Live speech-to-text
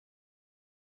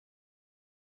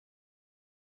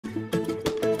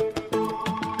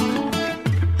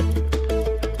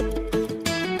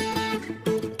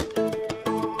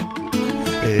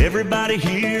Everybody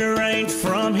here ain't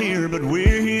from here, but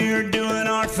we're here doing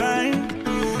our thing.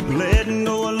 Letting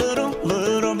go a little,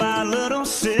 little by little,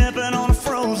 sipping on a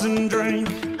frozen drink.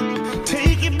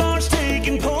 Tiki bars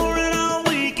taking, pouring all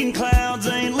weekend, clouds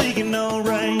ain't leaking no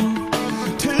rain.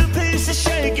 Two pieces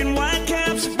shaking, white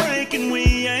caps are breaking,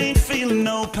 we ain't feeling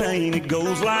no pain. It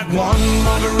goes like one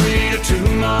margarita, two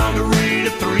margarita,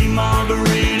 three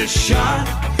margarita shot.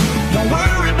 Don't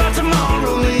worry about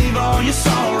tomorrow, leave all your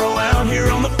sorrow out here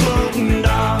on the floating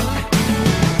dock.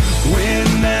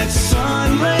 When that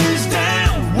sun lays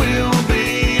down, we'll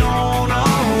be on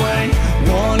our way.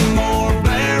 One more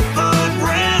barefoot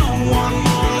round, one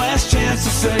more last chance to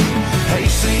say, hey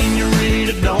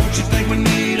senorita, don't you think we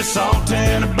need a salt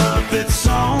and a buffet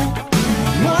song?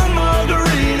 One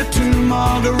margarita, two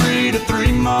margarita,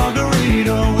 three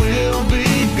margarita, we'll be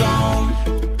gone.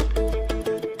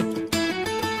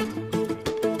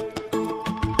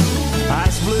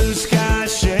 Ice blue sky,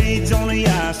 shades on the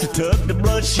ice to tuck the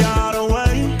bloodshot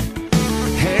away.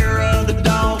 Hair of the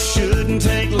dog shouldn't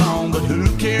take long, but who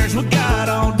cares, we got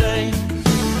all day.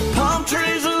 Palm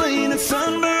trees are leaning,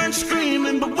 sunburned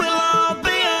screaming, but we'll all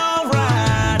be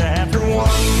alright. After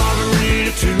one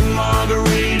margarita, two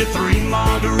margarita, three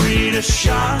margarita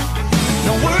shot.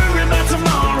 Don't worry about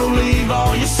tomorrow, leave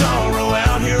all your sorrow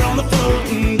out here on the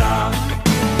floating dock.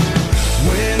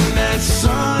 When that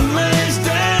sun lays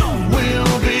down,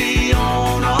 we'll be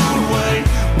on our way.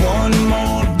 One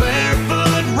more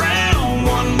barefoot round,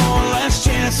 one more last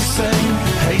chance to say,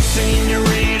 hey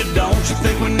senorita, don't you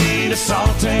think we need a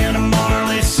salt and a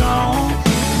Marley song?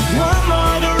 One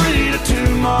margarita,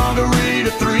 two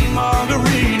margarita, three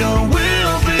margarita,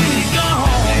 we'll be gone.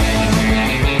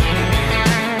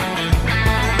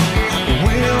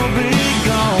 We'll be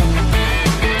gone.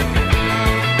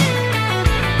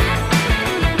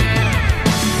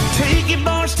 Tiki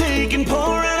bars taking,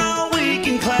 pouring all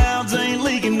weekend, clouds ain't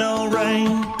leaking no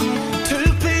rain.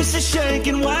 Two pieces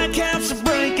shaking, white caps are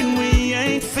breaking, we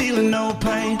ain't feeling no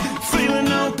pain, feeling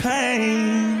no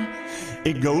pain.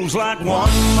 It goes like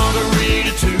one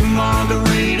margarita, two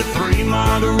margarita, three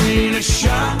margarita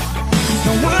shot.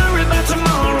 Don't worry about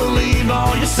tomorrow, leave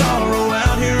all your sorrow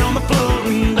out here on the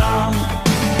floating dock.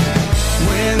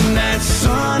 When that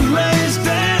sun lays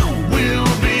down, we'll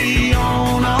be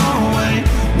on our way.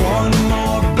 One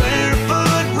more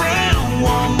barefoot round,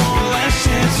 one more last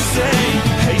chance to say,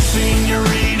 hey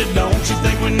senorita, don't you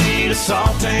think we need a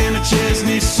salt and a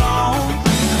Chesney song?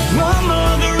 One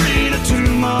margarita,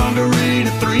 two margarita,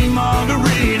 three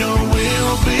margarita,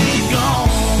 we'll be gone.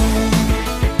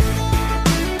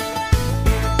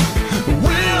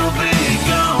 We'll be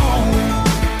gone.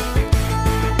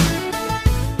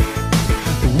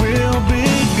 We'll be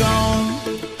gone.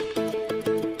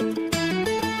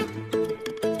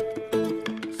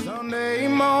 Sunday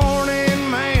morning,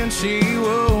 man, she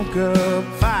woke up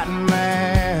fighting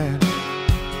mad,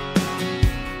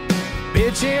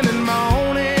 bitching and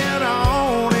moaning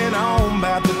on and on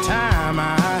about the time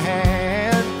I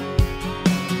had.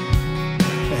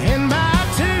 And by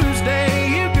Tuesday,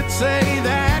 you could say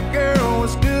that girl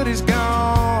was good as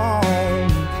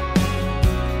gone.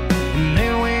 And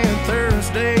then when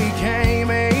Thursday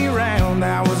came around,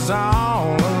 I was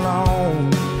all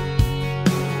alone.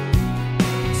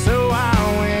 So I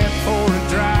went for a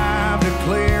drive to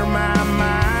clear my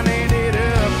mind. Ended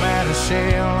up at a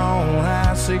Shell on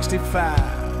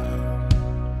I-65.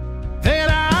 Then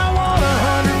I won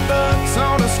 $100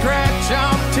 on a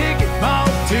scratch-off ticket, bought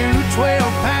 2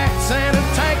 12-packs and a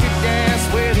tank of gas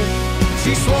with it.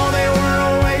 She swore they were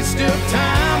a waste of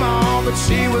time, all but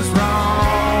she was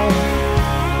wrong.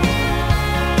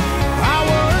 I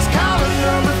was calling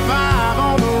number 5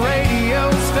 on the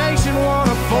radio station, won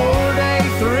a 4-day,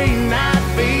 3-night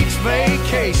beach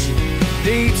vacation,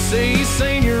 deep sea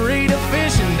senorita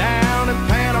fishing down in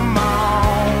Panama.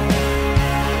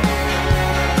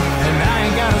 And I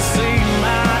ain't gotta see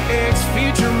my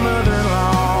ex-future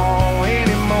mother-in-law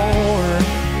anymore.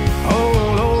 Oh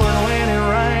Lord, when it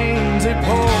rains, it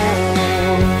pours.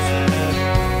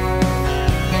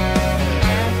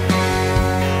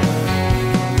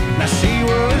 Now she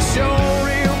was sure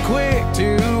real quick to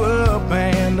up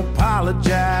and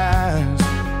apologize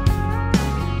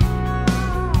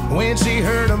when she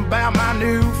heard about my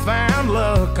newfound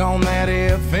luck on that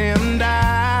FM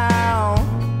dial.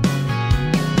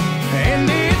 And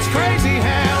it's crazy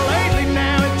how lately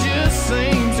now it just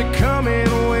seems to come in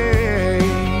waves.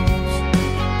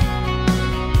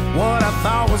 What I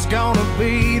thought was gonna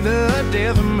be the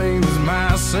death of me was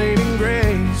my saving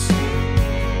grace.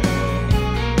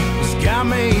 It's got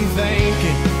me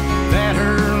thinking that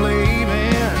her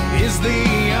leaving is the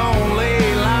only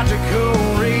logical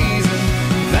reason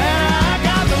that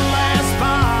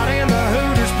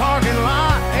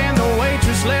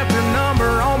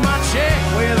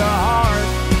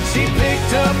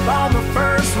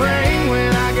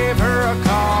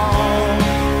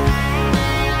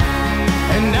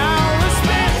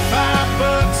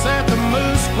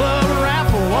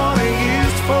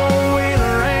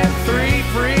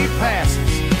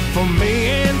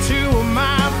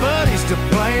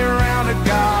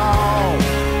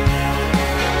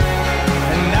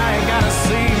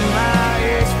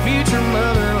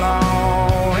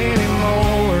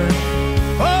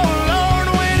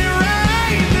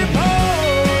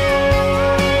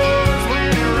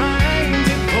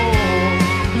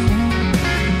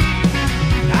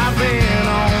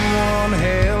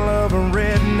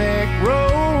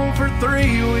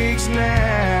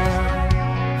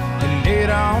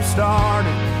all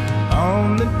started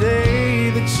on the day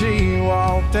that she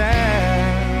walked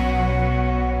out.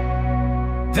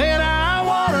 Then I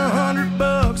won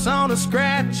 $100 on a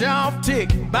scratch-off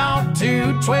ticket. Bought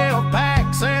 2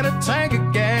 12-packs and a tank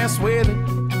of gas with it.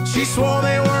 She swore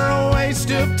they were a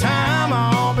waste of time,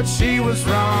 all, but she was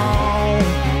wrong.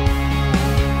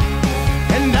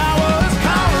 And I was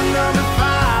caller number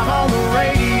 5 on the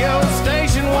radio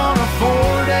station, won a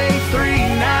 4-day,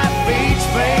 3-night beach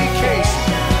vacation.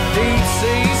 Deep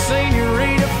sea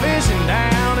senorita fishing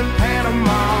down in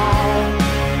Panama.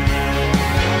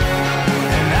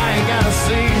 And I ain't gotta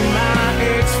see my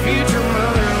ex-future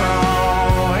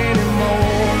mother-in-law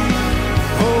anymore.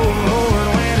 Oh Lord,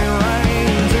 when it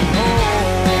rains it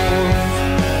pours.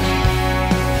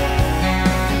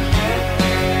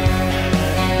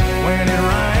 When it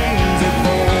rains it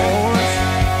pours.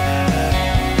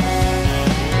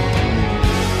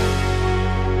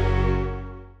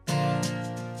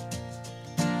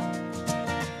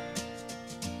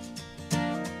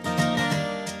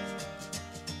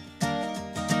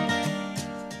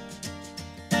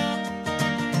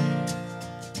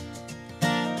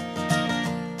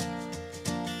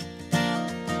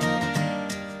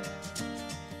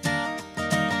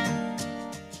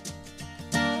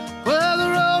 Well, the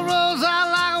road rolls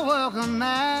out like a welcome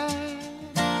mat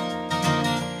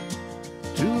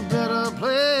to a better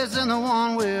place than the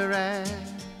one we're at.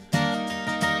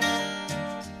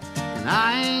 And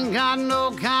I ain't got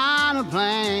no kind of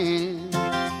plan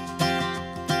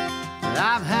that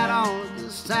I've had all of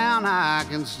this town I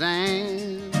can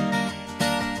stand.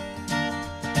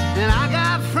 And I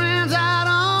got friends out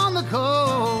on the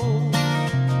coast.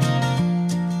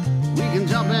 We can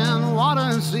jump in the water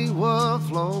and see what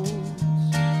flows.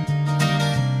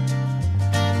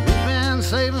 We've been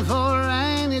saving for a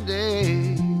rainy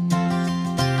day.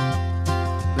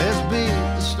 Let's beat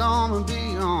the storm and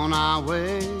be on our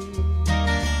way.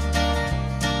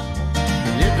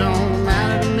 And it don't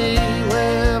matter to me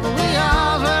wherever we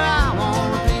are, where I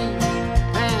wanna be.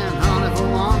 And honey, for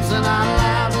once in our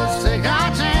lives, let's take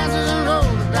our chances and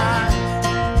roll the dice.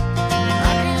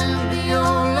 I can be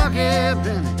your lucky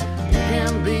penny, you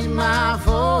can be my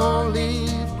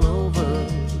 4-leaf clover,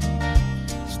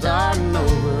 starting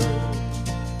over.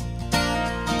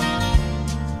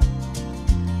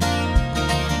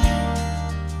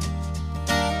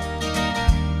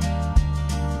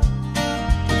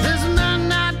 This might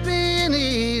not be an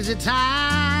easy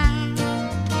time.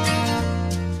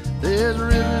 There's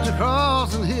rivers to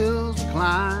cross and hills to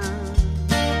climb.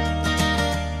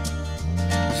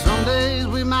 Some days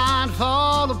we might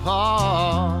fall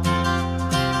apart,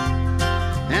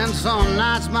 and some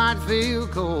nights might feel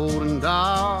cold and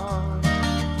dark.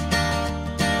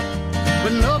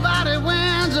 But nobody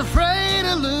wins afraid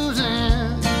of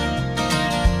losing,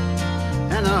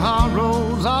 and the hard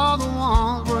roads are the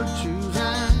ones worth choosing.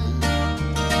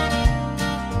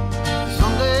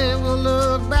 Someday we'll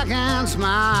look back and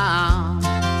smile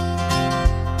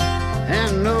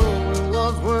and know it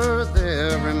was worth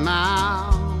every mile.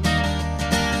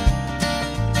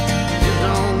 It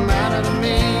don't matter to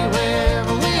me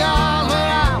wherever we are,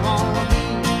 where I wanna be.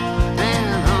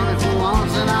 And honey, for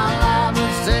once in our lives,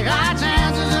 let's take our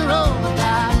chances and roll the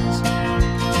dice.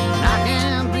 I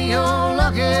can be your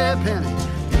lucky penny,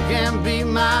 you can be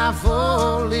my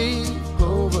 4-leaf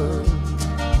clover,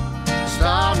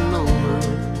 starting over.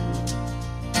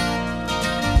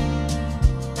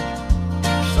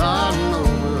 Starting over.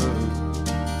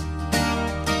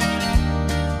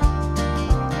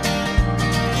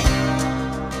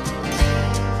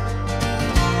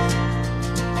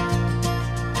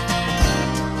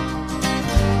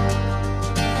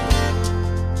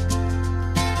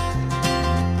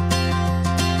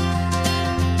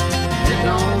 It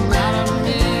don't matter to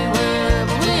me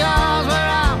wherever we are, where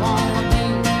I wanna be.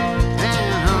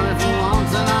 And honey, for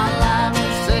once in our lives,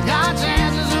 let's take our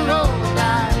chances and roll the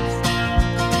dice.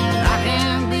 I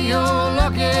can be your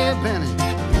lucky penny,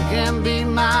 you can be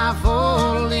my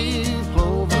 4-leaf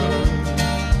clover,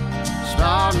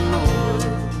 starting over.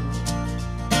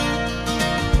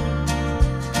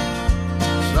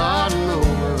 Starting over.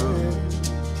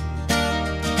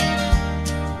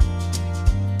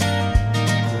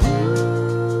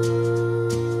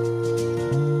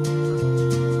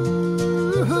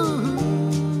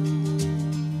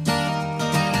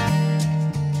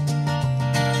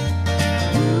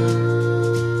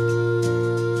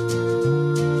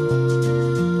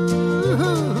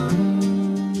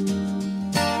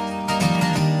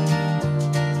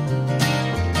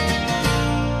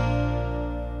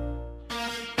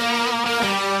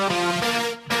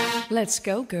 Let's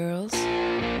go, girls.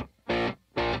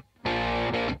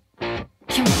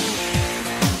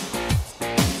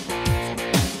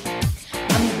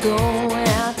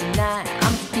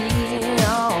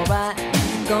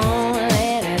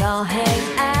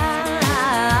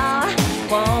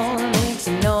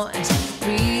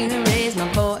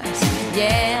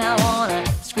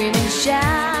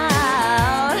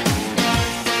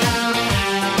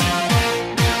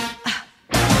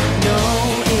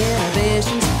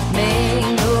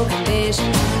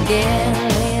 get a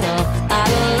little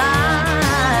out of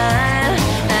line.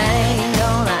 I ain't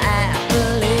gonna act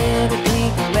politically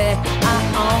correct. I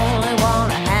only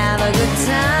wanna have a good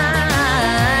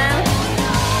time.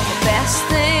 The best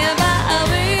thing about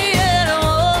being a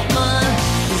woman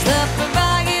is the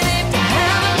prerogative to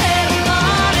have a little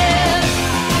morning.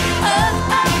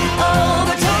 Oh, oh, oh,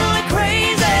 but totally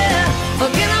crazy.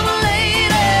 Forget I'm a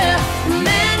lady.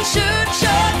 Men shirt,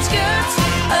 short skirts.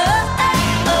 Oh,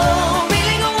 oh, oh,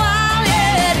 really go wild,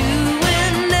 yeah,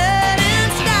 doing that in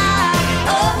style.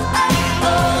 Oh, oh,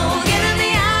 oh, get in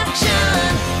the action,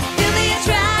 feel the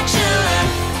attraction,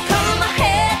 color my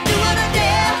head, do what I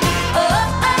dare. Oh,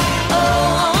 oh,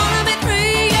 oh, I wanna be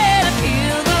free, yeah, to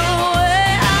feel the way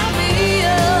I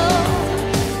feel.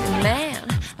 Man,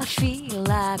 I feel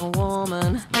like a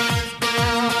woman.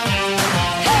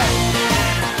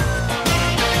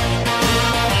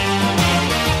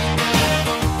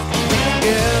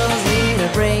 Girls need a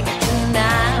break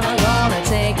tonight. We're gonna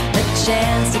take a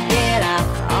chance to get out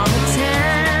on the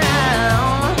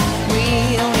town.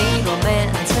 We don't need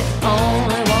romance, we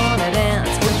only wanna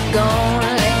dance. We're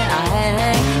gonna let our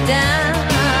hang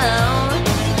down.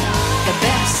 The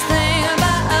best thing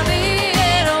about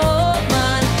being a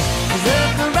woman is the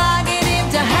prerogative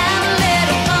to have a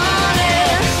little fun.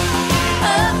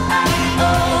 Oh, oh,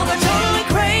 oh, but totally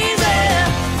crazy.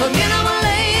 Forget I'm a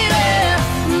lady.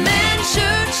 Men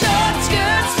shirt, short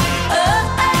skirts. Oh,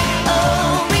 oh,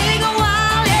 oh, really go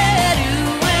wild, yeah,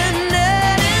 doing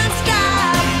that in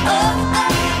style. Oh,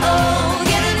 oh, oh,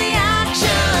 get in the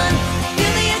action,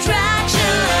 feel the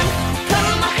attraction,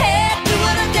 color my head, do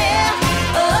what I dare.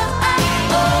 Oh,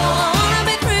 oh, oh, I wanna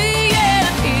be free, yeah,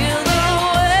 to feel the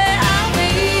way I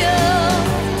feel.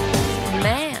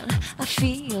 Man, I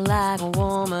feel like a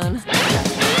woman.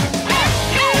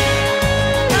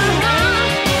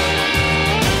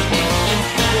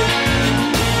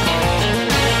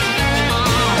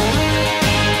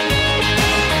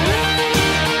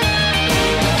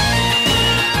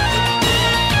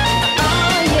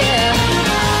 Oh yeah,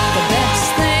 the best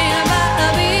thing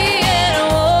about being a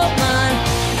woman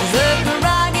is the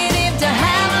prerogative to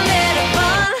have a little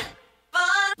fun,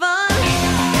 fun, fun.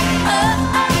 Oh,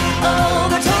 oh, oh,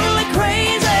 they're totally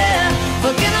crazy.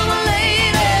 Forget I'm a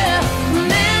lady.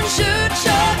 Men shirt,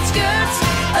 short skirts.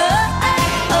 Oh,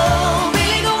 oh, oh,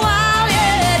 really go wild,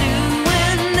 yeah,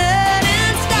 doing that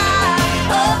in style.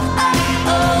 Oh,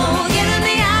 oh, oh, get in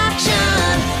the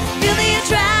action, feel the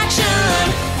attraction,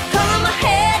 color my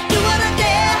head, do what I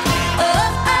dare. Oh,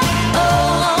 oh,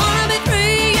 oh, I wanna be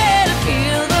free, yeah, to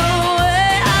feel the way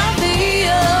I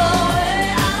feel.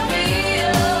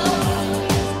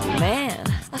 Man,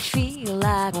 I feel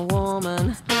like a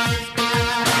woman.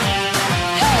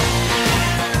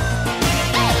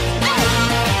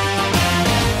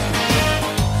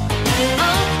 Oh,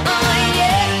 oh,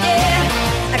 yeah, yeah,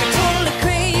 like I'm totally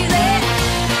crazy.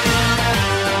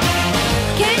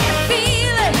 Can you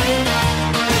feel it?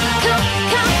 Come,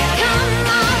 come, come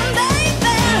on,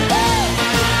 baby.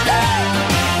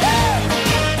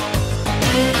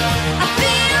 I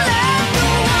feel like a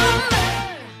woman.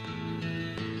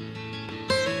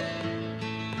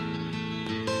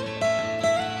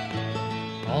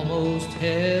 Almost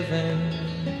heaven,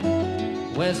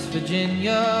 West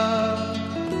Virginia,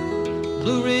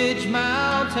 Blue Ridge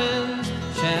Mountains,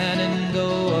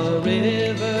 Shenandoah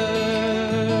River.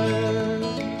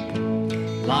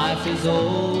 Life is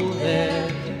old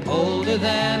there, older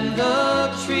than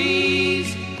the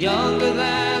trees, younger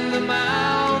than the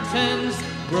mountains,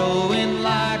 growing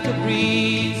like a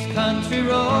breeze. Country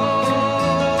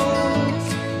roads,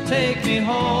 take me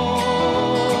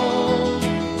home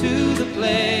to the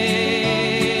place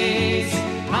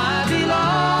I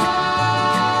belong.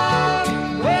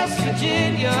 West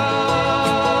Virginia,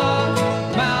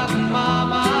 Mountain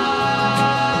Mama,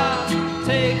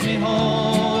 take me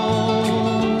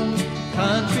home.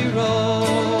 Country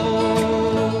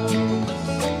roads,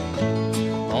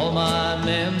 all my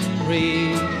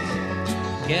memories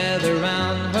gather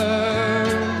round her.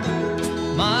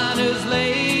 Miner's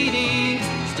lady,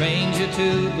 stranger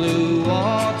to blue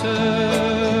water,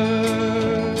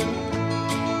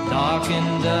 dark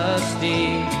and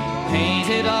dusty,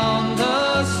 painted on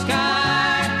the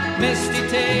sky, misty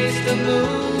taste of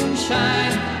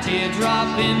moonshine,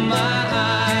 teardrop in my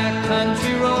eye.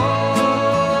 Country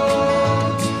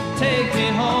roads, take me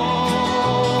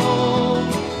home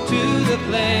to the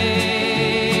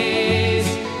place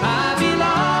I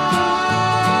belong.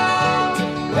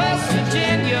 West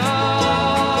Virginia,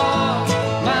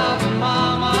 Mountain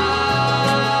Mama,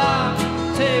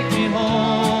 take me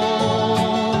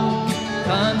home.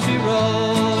 Country roads,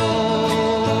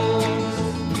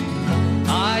 I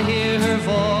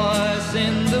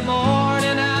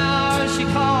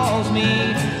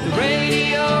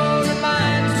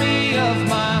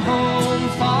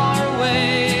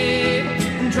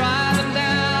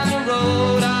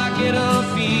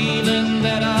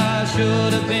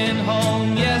should have been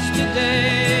home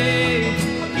yesterday,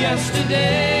 yesterday.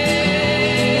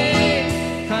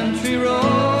 Country roads,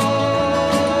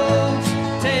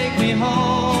 take me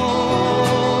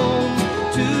home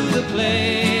to the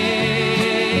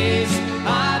place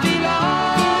I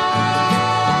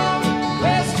belong.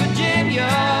 West Virginia,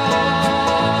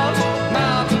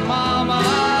 mountain mama,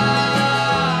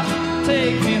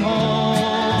 take me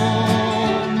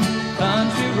home.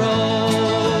 Country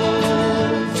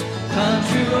roads,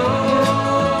 country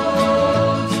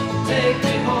roads, take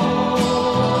me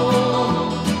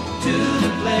home to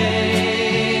the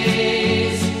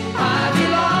place I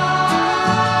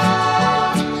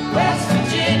belong. West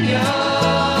Virginia,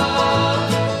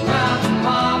 mountain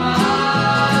mama,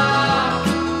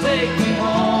 take me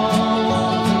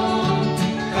home.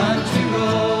 Country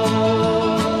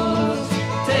roads,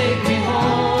 take me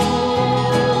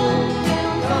home.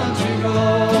 Country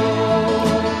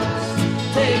roads,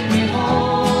 take me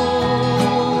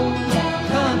home.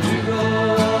 Country roads.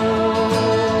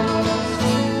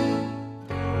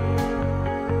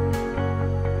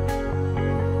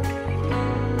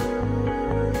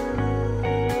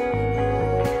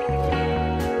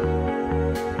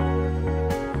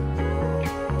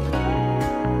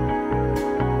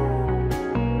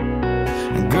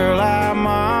 Girl, our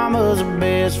mamas are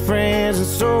best friends, and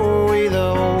so are we.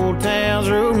 The whole town's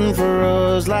rooting for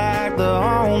us like the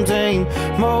home team.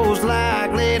 Most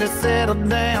likely to settle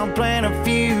down, plant a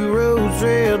few roots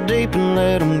real deep and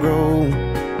let them grow.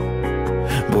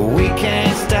 But we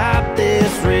can't stop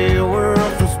this real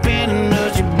world from spinning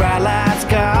us. Your bright lights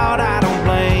caught, I don't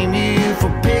blame you for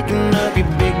picking up your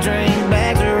big drink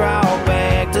bags. Are all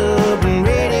packed up and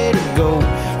ready to go.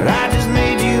 But I just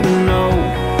need you to know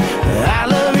I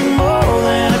love you more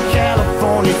than a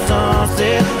California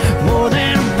sunset, more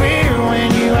than a beer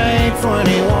when you ain't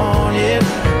 21 yet,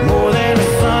 more than a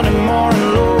Sunday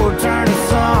morning Lord turning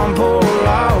some poor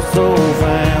lost soul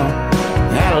found.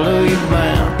 Hallelujah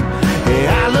bound.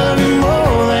 Yeah, I love you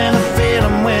more than the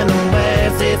feeling when the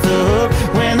bass hits the hook,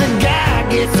 when the guy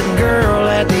gets the girl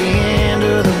at the end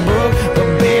of the book. But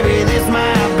baby, this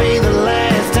might be the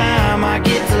last time I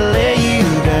get to lay you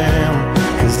down,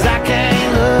 'cause I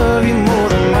can't love you more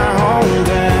than my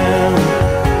hometown.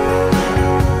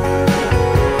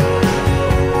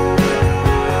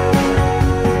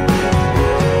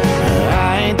 I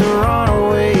ain't the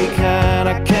runaway kind,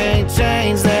 I can't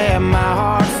change that. My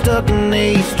heart's stuck in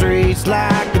these streets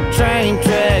like the train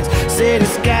tracks. City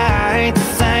sky ain't the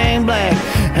same black.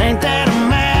 Ain't that a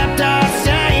map dog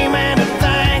shame? And to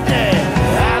think that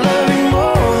I love you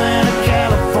more than a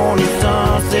California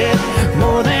sunset,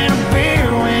 more than a beer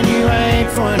when you ain't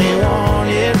 21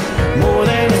 yet, more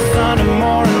than a Sunday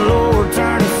morning Lord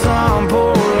turning some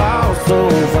poor lost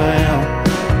soul found.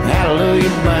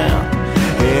 Hallelujah bound.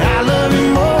 Yeah, I love you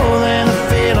more than the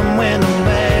feeling when the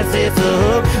bass hits the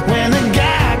hook, when the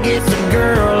guy gets the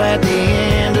girl at the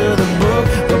end of the book.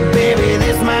 But baby,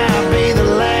 this might be the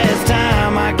last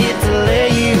time I get to lay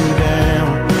you down,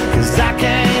 'cause I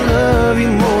can't love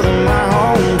you more than my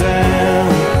hometown.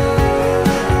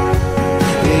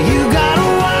 Yeah, you got a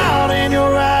wild in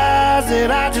your eyes that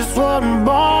I just wasn't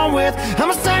born with. I'm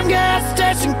a same gas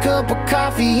station, cup of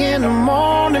coffee in the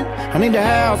morning. I need a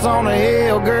house on a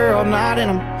hill, girl, not in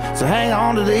them. So hang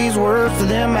on to these words, to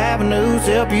them avenues,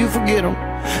 help you forget them.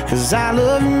 'Cause I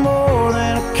love you more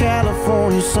than a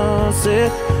California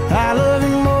sunset. I love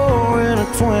you more than a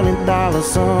 $20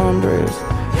 sundress.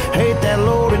 Hate that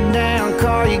loaded down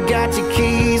car you got your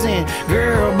keys in,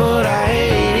 girl, but I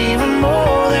hate even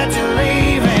more that you're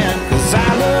leaving. 'Cause I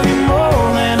love you more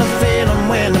than a feeling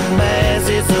when the bass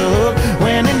hits the hook,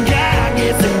 when the guy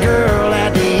gets the girl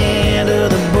at the end of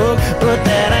the book. But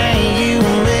that ain't you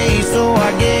and me, so I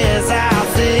guess I'll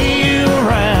see you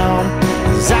around.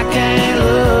 'Cause I can't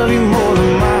love you more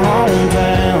than my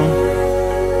hometown.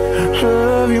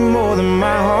 Love you more than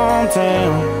my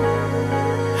hometown.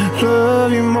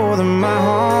 Love you more than my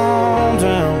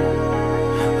hometown.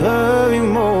 Love you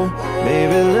more,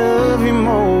 baby, love you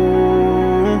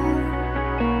more.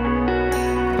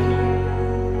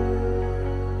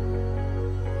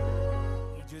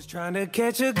 Just trying to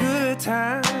catch a good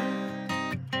time,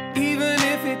 even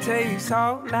if it takes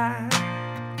all night.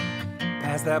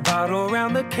 Pass that bottle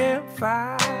around the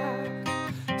campfire,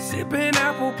 sipping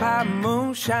apple pie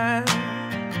moonshine.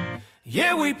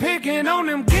 Yeah, we picking on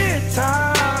them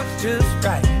guitars just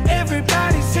right.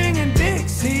 Everybody singing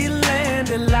Dixieland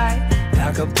delight,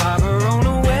 like a bobber on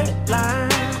a wet line.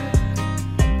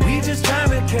 We just trying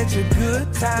to catch a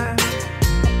good time.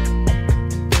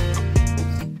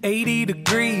 80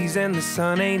 degrees and the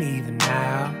sun ain't even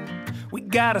out. We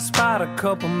got a spot a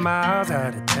couple miles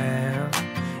out of town.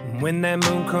 And when that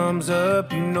moon comes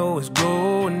up, you know it's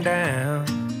going down.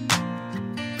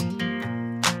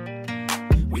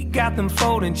 We got them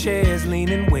folding chairs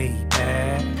leaning way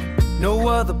back. No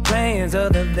other plans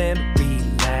other than to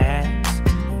relax.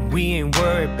 We ain't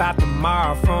worried about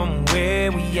tomorrow from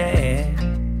where we at.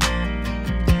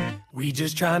 We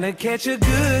just tryna catch a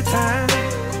good time,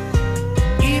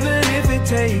 even if it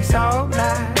takes all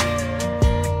night.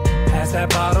 Pass that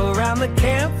bottle around the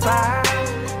campfire,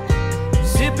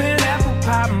 sipping apple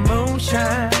pie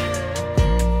moonshine.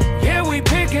 Yeah, we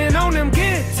picking on them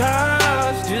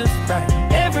guitars just right.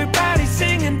 Everybody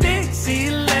singing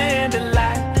Dixieland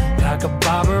Delight, like a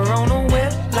bobber on a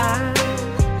wet line.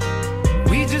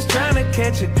 We just tryna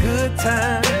catch a good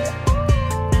time.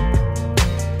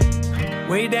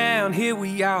 Way down here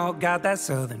we all got that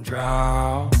southern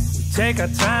drawl. We take our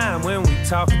time when we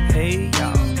talkin', hey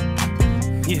y'all.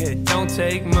 Yeah, it don't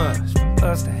take much for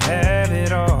us to have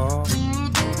it all.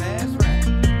 That's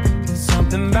right.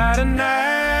 Something about a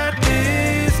night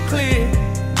this clear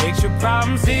makes your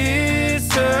problems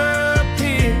disappear.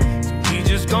 So we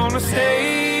just gonna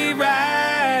stay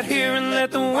right here and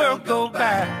let the world go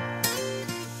by.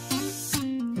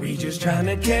 We just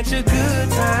tryna catch a good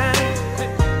time,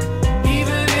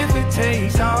 even if it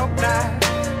takes all night.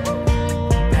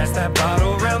 Pass that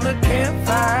bottle around the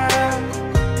campfire,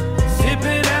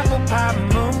 sipping apple pie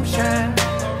moonshine.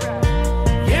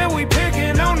 Yeah, we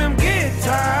picking on them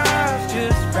guitars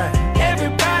just right.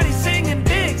 Everybody singing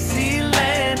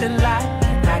Dixieland Delight,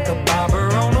 like a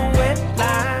bobber on a wet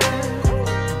line.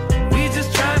 We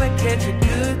just tryna catch a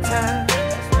good time.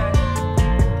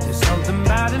 There's something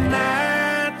about a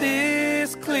night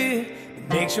this clear that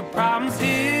makes your problems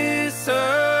disappear.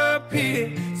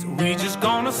 So we just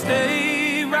gonna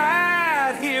stay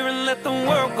right here and let the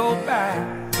world go by.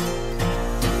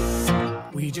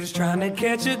 We just tryna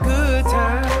catch a good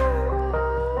time,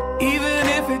 even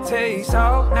if it takes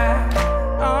all night,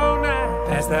 all night.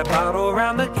 Pass that bottle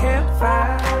around the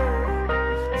campfire,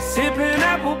 sipping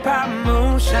apple pie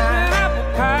moonshine, apple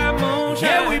pie moonshine.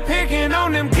 Yeah, we picking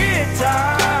on them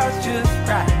guitars just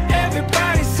right.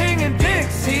 Everybody singing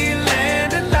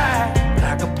Dixieland Delight,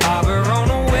 like a bobber on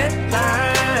a wet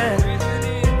line.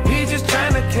 We just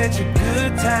tryna catch a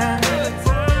good time,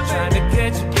 trying to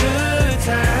catch a good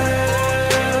time.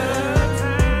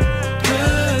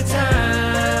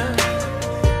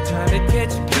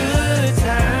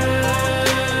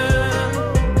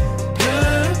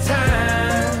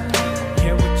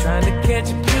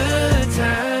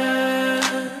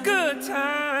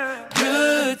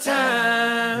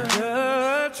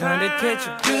 Catch a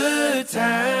good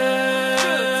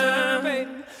time, baby.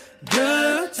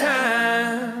 Good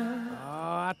time.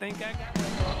 Oh, I think I got it.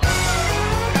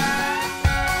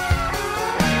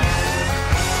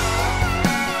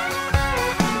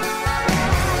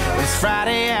 It's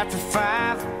Friday after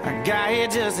 5. I got here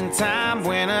just in time.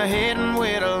 Went ahead and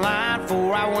wait a line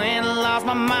before I went and lost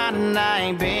my mind. And I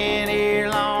ain't been here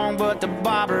long, but the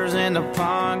bobbers in the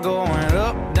pond going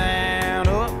up, down,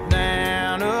 up,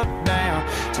 down, up, down.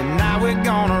 Tonight we're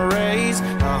gonna raise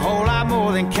a whole lot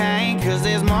more than Cain, 'cause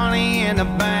there's money in the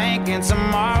bank and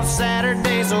tomorrow's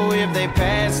Saturday. So if they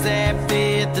pass that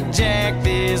fifth of Jack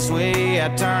this way, I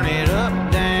turn it up,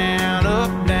 down,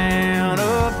 up, down,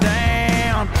 up,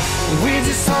 down. We're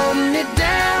just holding it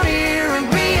down here in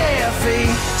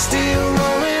BFE, still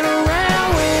rolling around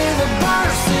with a bar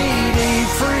CD.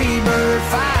 Free bird,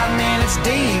 5 minutes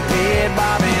deep, head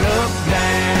bobbing up,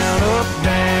 down, up,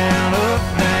 down, up,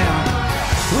 down.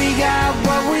 We got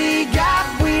what we got,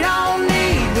 we don't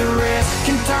need the rest.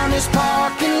 Can turn this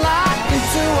parking lot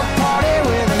into a party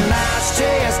with a nice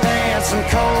chest dance, some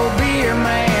cold beer,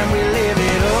 man. We live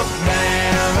it up,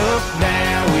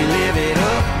 down, we live it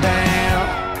up, down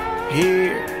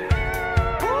here.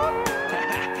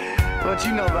 What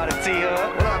you know about it,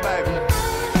 T-Hub? What up, baby?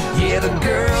 Yeah, the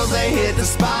girls, they hit the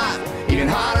spot, even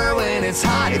hotter when it's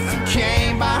hot. If you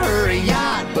can't buy her a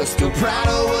yacht, but still proud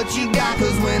of what you got,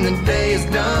 'cause when the day is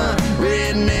done,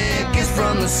 redneck is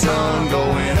from the sun,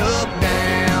 going up,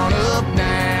 down, up,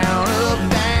 down, up,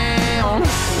 down.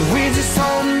 We're just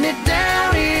holding it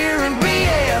down here in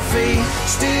BFE,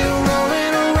 still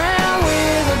rolling around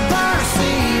with a burn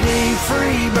CD.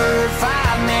 Free bird,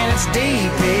 5 minutes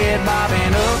deep, head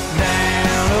bobbing up,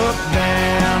 down, up,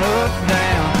 down, up,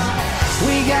 down.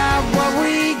 We got what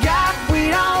we got, we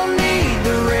don't need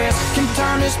the rest. Can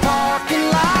turn this parking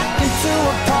lot into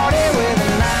a party with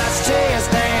a nice chest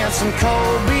dance, some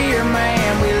cold beer,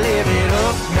 man. We live it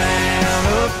up,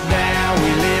 down, we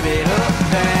live it up,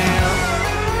 down,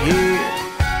 yeah.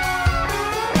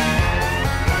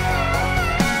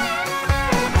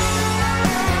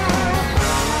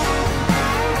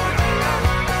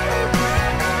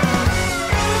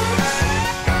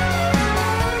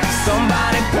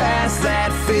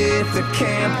 to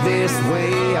camp this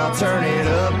way. I'll turn it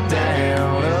up,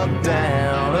 down, up,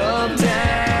 down, up,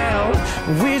 down.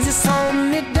 We're just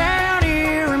holding it down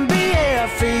here in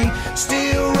BFE,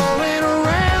 still rolling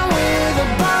around with a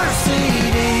burn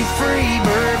CD. Free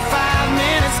bird, 5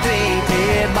 minutes deep,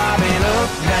 head bobbing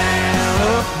up, down,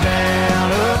 up, down,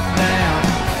 up, down.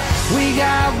 We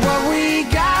got what we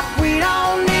got, we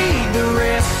don't need the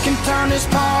rest. Can turn this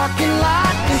parking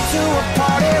lot into a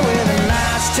party with a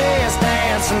nice chest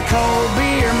dance and cold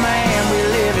beer, man. We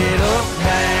live it up,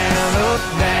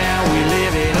 down, we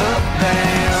live it up,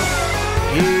 down,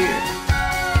 yeah.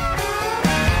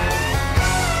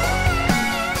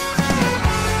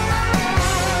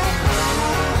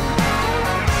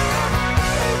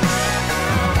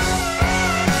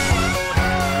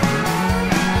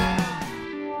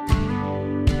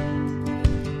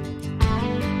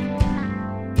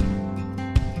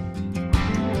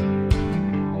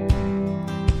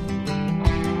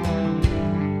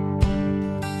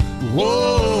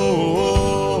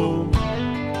 Whoa,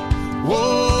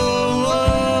 whoa,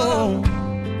 whoa.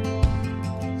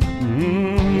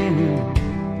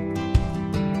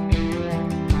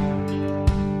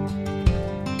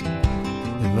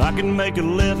 If I can make a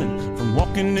living from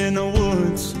walking in the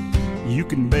woods, you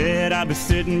can bet I'd be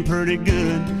sitting pretty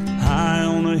good high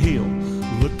on a hill,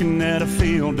 looking at a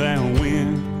field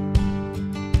downwind.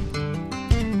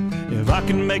 If I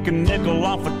can make a nickel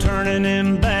off of turning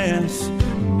in bass,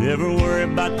 never worry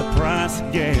about the price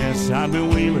of gas, I've been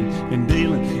wheeling and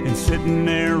dealing and sitting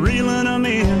there reeling them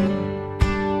in.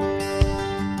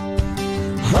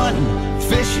 Hunting,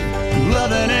 fishing,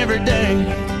 loving every day,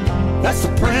 that's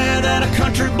the prayer that a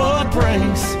country boy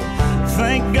prays.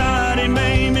 Thank God he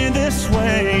made me this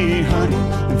way. Hunting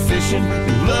and fishing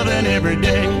and loving every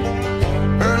day.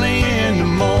 Early in the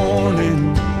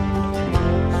morning,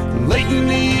 late in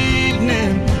the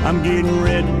evening, I'm getting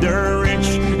red dirt rich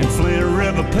and Flint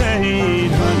River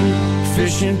paid. Hunting,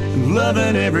 fishing, and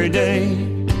loving every day.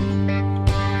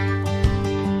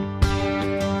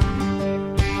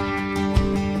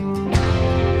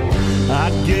 I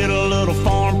get a little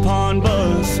farm pond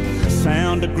buzz,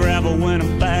 sound of gravel when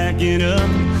I'm backing up,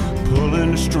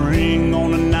 pulling the string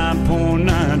on a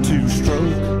 9.92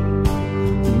 stroke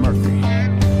Mercury.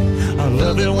 I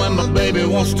love it when my baby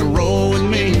wants to roll with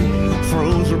me,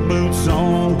 throws her boots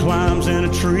on, climbs in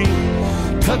a tree,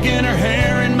 tucking her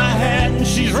hair in my hat and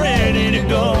she's ready to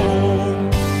go.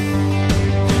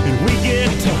 And we get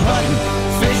to hunting,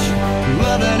 fishing,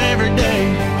 loving every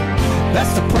day,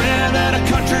 that's the prayer that a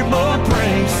country boy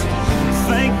prays.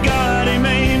 Thank God he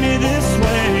made me this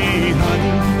way.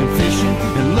 Hunting and fishing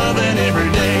and loving every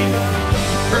day.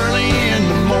 Early in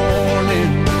the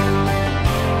morning,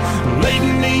 late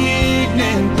in the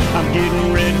evening, I'm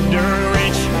getting red dirt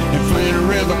rich and Flint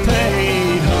River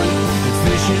paid. Hunting and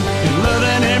fishing and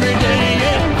loving every day,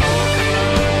 yeah.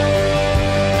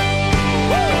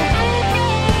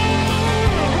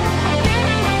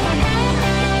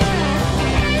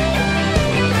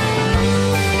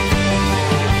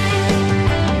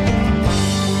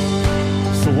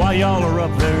 While y'all are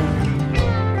up there,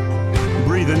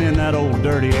 breathing in that old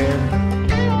dirty air,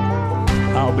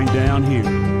 I'll be down here,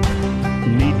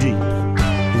 knee deep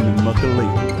in the muck of leaf.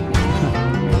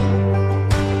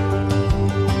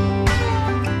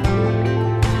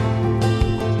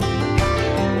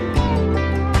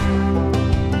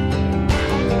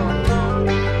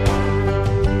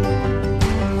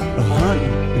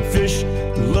 Hunting and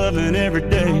fishing, loving every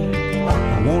day,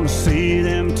 I want to see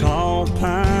them tall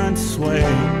pines sway.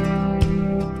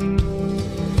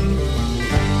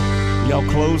 Y'all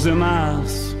close them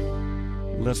eyes,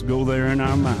 let's go there in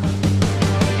our mind.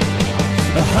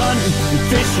 Hunting and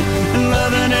fishing and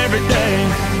loving every day,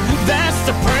 that's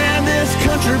the prayer this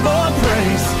country boy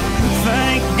prays.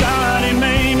 Thank God he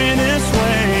made me this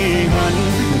way.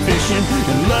 Hunting and fishing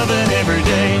and loving every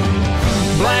day.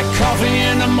 Black coffee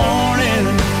in the morning,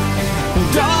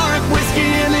 dark whiskey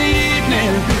in the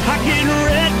evening, I get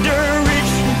red dirt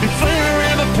rich and Flint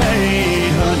River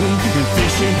paid. Hunting and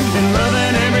fishing and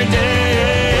loving every day.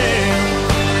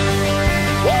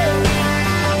 Woo!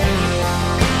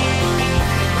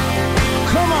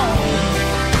 Come on.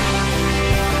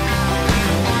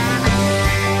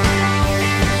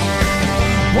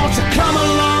 Won't you come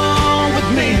along with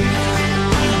me?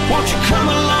 Won't you come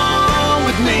along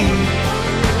with me?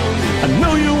 I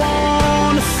know you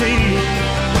want to see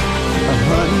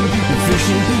hunting and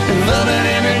fishing and loving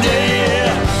every day,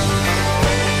 yeah.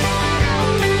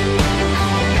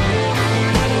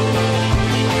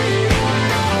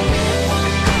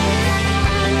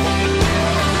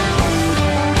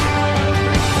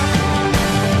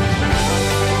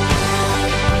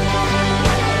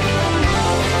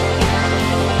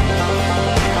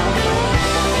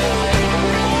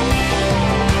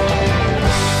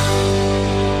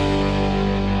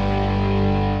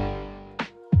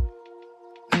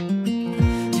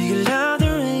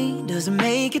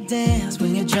 dance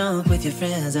when you're drunk with your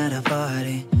friends at a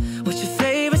party? What's your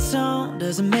favorite song?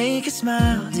 Does it make you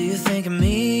smile? Do you think of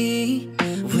me?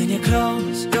 When you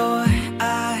close your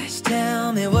eyes,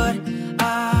 tell me, what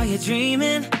are you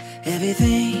dreaming?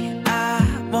 Everything I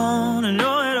wanna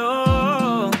know it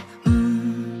all.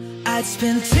 I'd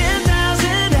spend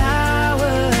 10,000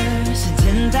 hours and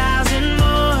 10,000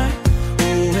 more.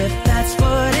 Oh, if that's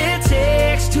what it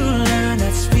takes to learn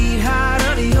that sweetheart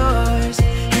of yours.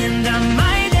 And I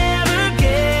might never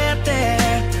get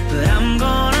there, but I'm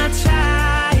gonna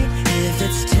try. If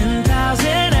it's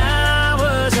 10,000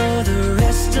 hours or the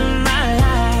rest of my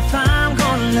life, I'm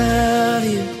gonna love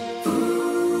you.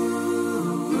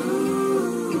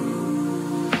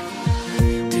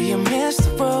 Do you miss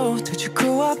the road that you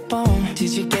grew up on?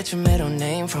 Did you get your middle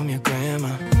name from your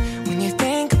grandma? When you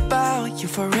think about you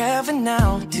forever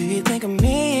now, do you think of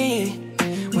me?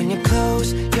 When you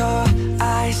close your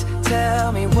eyes,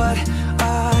 tell me, what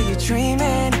are you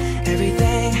dreaming?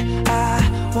 Everything I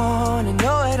wanna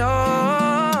know it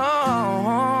all.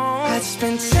 I'd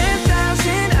spend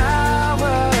 10,000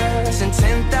 hours and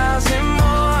 10,000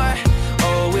 more.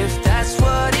 Oh, if that's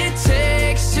what it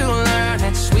takes to learn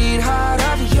that sweetheart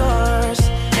of yours.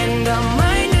 And I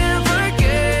might never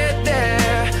get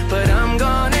there, but I'm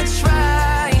gonna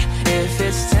try. If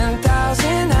it's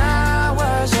 10,000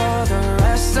 hours or the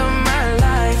rest of my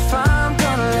life, I'm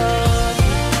gonna love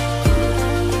you.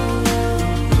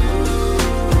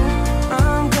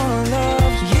 I'm gonna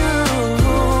love you.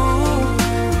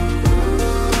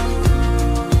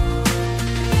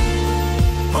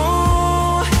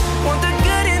 Oh, want the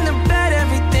good and the bad,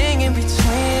 everything in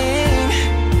between.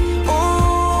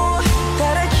 Oh,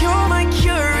 that'll cure my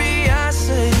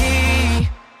curiosity.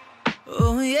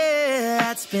 Oh yeah,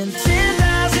 I'd spend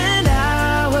 10,000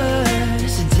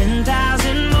 hours and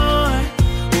 10,000 more.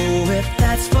 Oh, if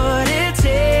that's what it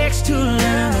takes to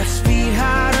learn that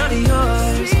sweetheart of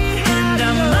yours. And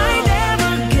I might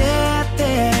never get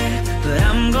there, but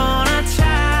I'm gonna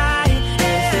try.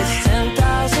 If it's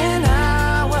 10,000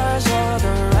 hours or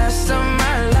the rest of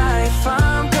my life,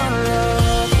 I'm gonna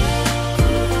love you.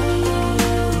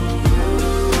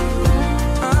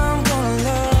 I'm gonna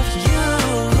love you.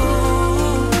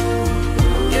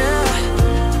 Yeah.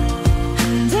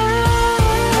 And I'm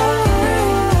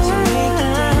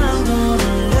gonna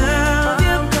love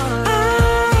you.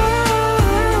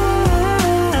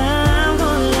 I'm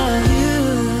gonna love you.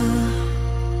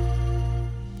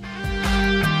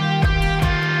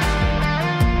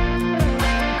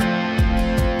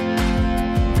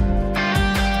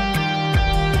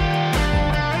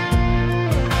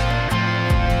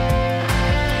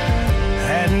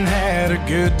 Hadn't had a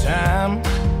good time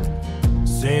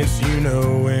since you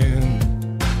know when.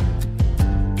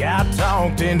 Got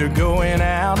talked into going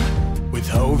out with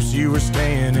hopes you were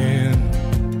staying in.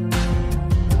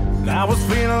 I was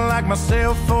feeling like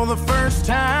myself for the first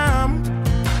time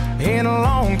in a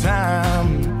long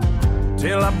time,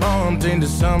 till I bumped into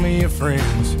some of your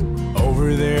friends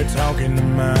over there talking to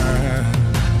mine.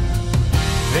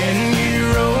 Then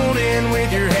you rolled in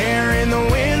with your hair in the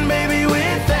wind, baby,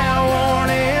 without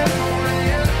warning.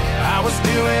 I was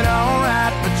doing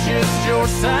alright, but just your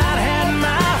side had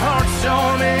my heart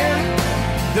storming.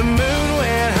 The moon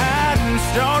went high and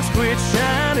stars quit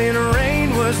shining.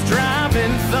 Rain was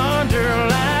dropping, thunder,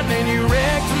 lightning. You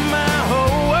wrecked my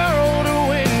whole world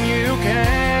when you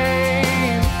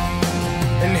came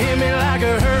and hit me like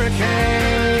a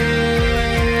hurricane.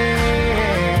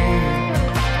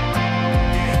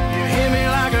 You hit me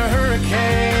like a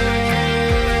hurricane.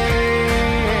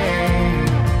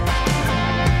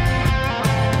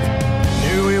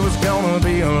 Knew it was gonna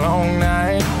be a long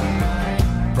night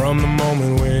from the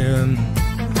moment when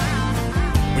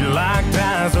we locked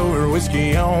eyes over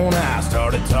whiskey on ice,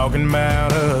 started talking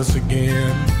about us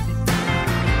again.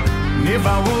 And if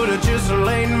I would've just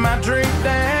laid my drink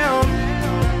down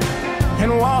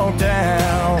and walked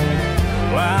out,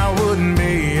 well, I wouldn't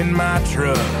be in my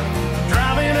truck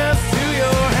driving us to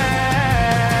your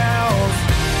house.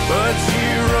 But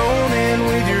you rolled in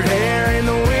with your hair in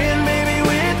the wind, baby,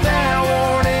 without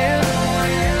warning.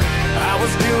 I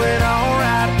was doing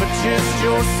alright, but just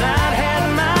your side had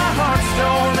my heart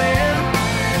stolen.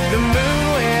 The moon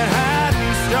went high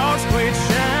and stars quit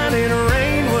shining.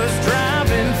 Rain was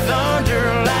dropping, thunder,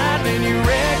 lightning. You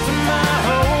wrecked my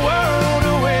whole world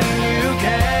when you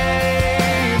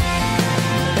came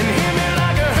and hit me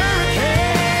like a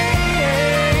hurricane.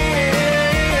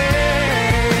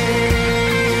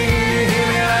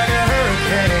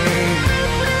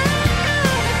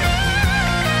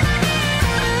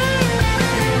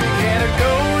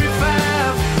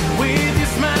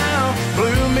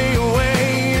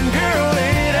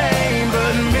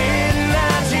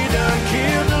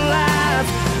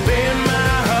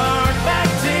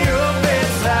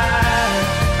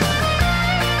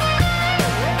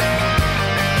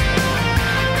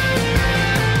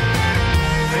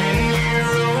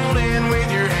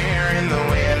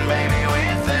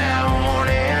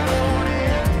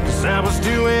 was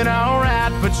doing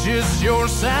alright, but just your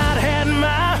side had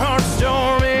my heart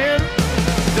storming.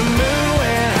 The moon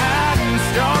went high and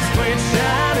stars quit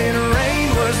shining. Rain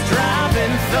was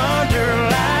driving, thunder,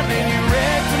 lightning. You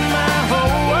wrecked my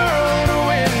whole world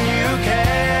when you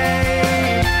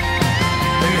came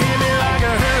and hit me like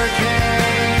a hurricane.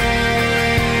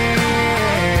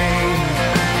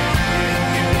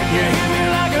 You hit me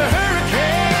like a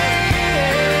hurricane.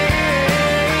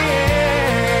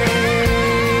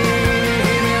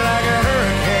 Hit me like a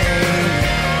hurricane.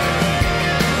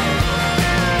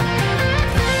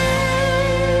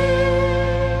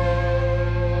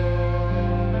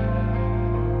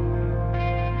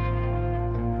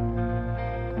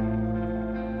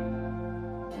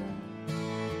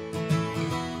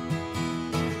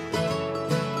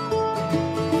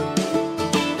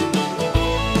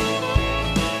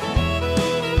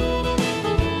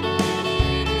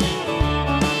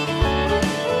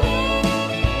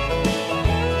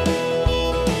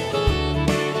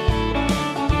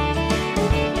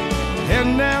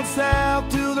 Heading down south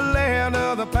to the land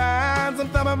of the pines. I'm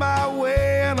thumbing my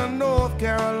way into North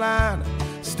Carolina,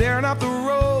 staring up the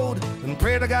road and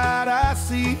pray to God I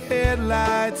see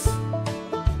headlights.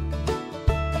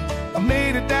 I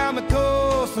made it down the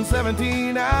coast in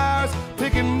 17 hours,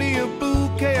 picking me a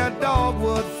bouquet of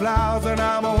dogwood flowers, and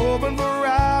I'm hoping for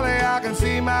Raleigh I can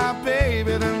see my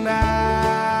baby tonight.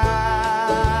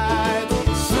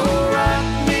 So rock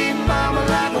me, mama,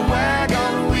 like a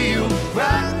wagon wheel.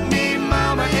 Rock me,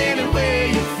 mama, any way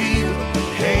you feel.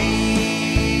 Hey,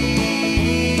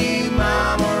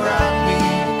 mama, rock me.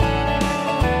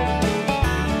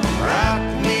 Rock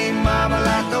me, mama,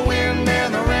 like the wind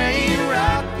and the rain.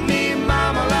 Rock me,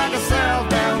 mama, like a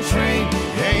southbound train.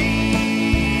 Hey,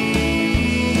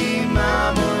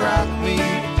 mama, rock me.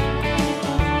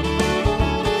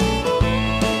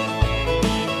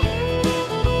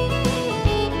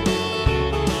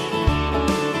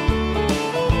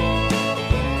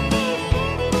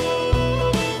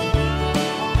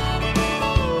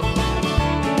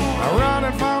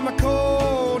 Running from the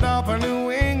cold off of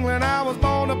New England, I was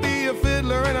born to be a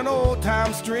fiddler in an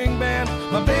old-time string band.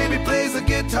 My baby plays the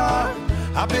guitar,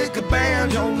 I pick a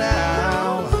banjo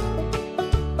now.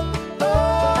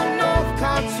 Oh, North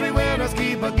Country winters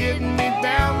keep a getting me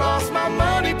down. Lost my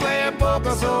money playing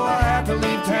poker, so I had to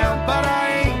leave town. But I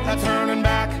ain't a turning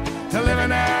back to living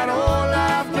that old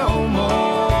life no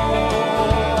more.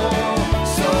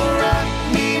 So rock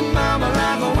me, mama,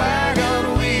 like a wagon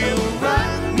wheel.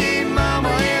 Rock me, mama,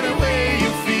 any way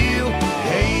you feel.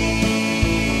 Hey,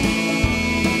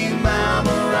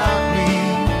 mama, rock me.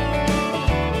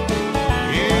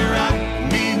 Yeah, rock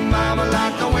me, mama,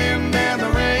 like the wind and the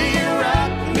rain.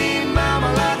 Rock me, mama,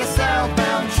 like a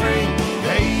southbound train.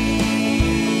 Hey,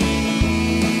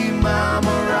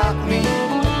 mama, rock me.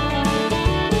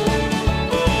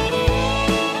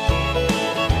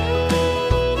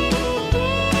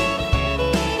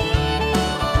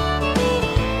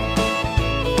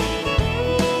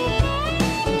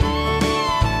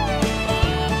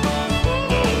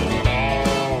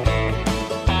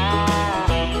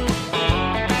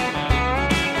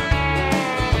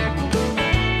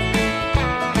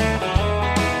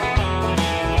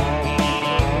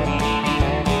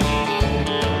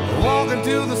 Walking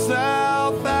to the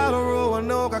south out of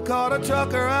Roanoke, I caught a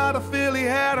trucker out of Philly,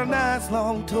 had a nice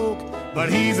long toke. But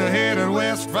he's headed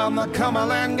west from the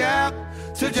Cumberland Gap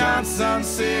to Johnson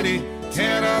City,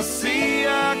 Tennessee.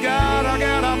 I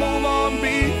gotta move on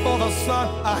before the sun.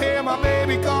 I hear my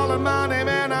baby calling my name,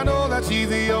 and I know that she's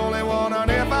the only one.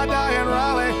 And if I die in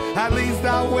Raleigh, at least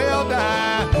I will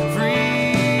die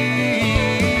free.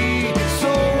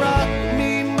 So rock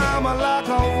me, mama, like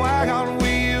a wagon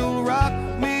wheel. Rock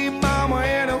me, mama,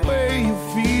 any way you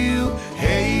feel.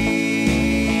 Hey,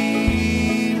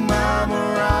 mama,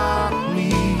 rock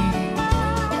me.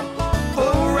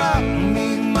 Oh, rock me,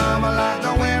 mama, like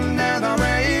the wind and the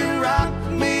rain. Rock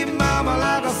me, mama,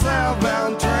 like a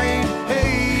southbound train.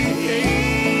 Hey,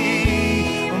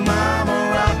 mama,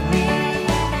 rock me.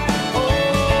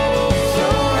 Oh, so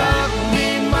rock me,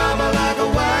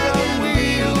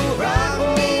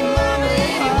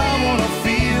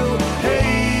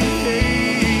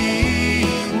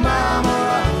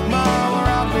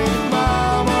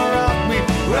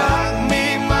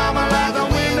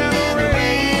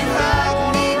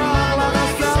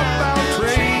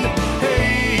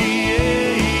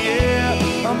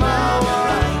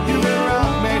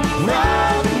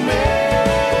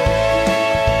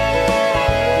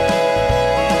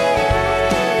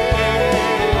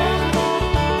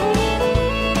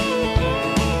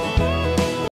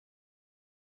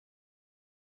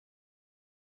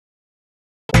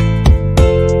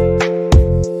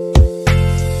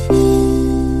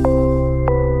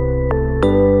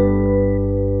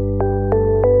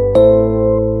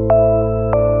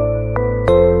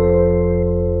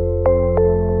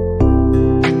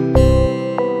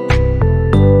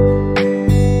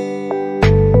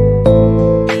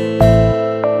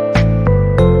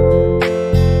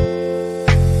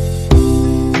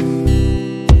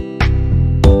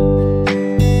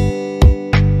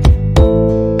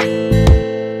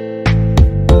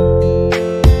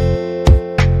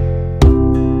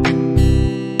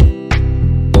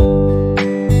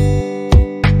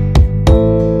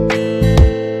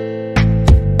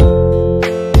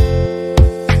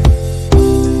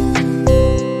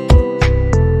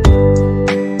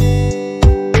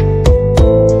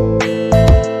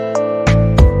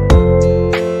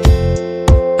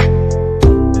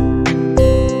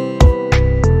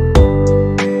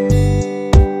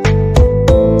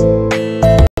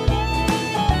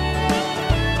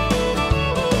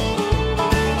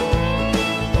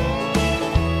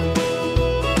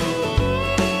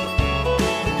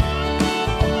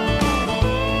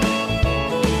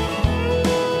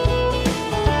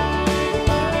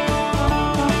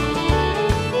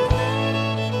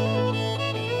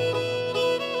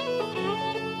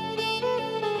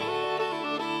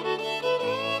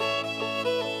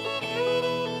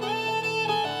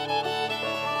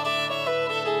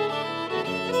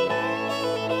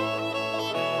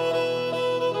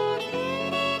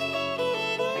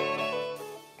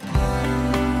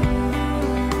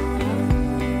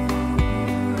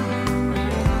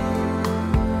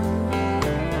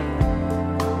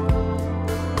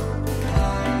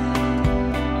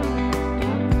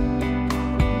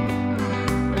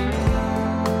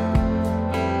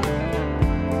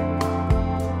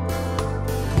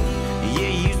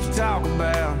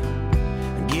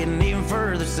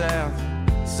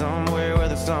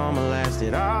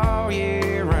 lasted all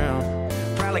year round.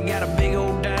 Probably got a big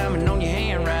old diamond on your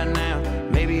hand right now.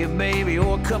 Maybe a baby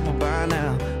or a couple by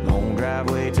now. Long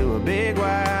driveway to a big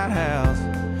white house.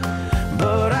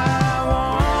 But I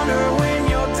wonder when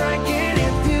you're drinking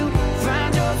if you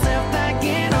find yourself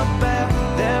thinking about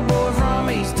that boy from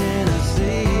East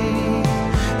Tennessee.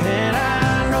 And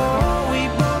I know we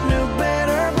both knew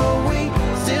better, but we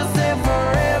still said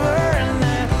forever. And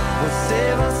that was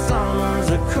 7 summers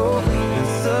ago in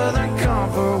Southern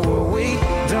Comfort. Were we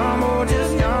dumb or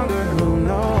just younger? Who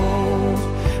knows?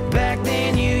 Back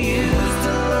then you used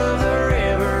to love the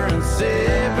river and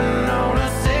sipping on a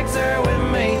sixer with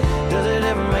me. Does it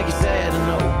ever make you sad to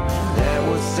know that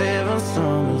was 7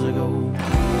 summers ago?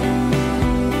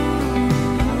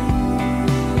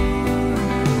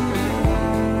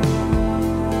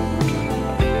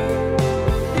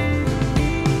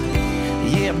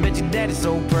 Yeah, I bet your daddy's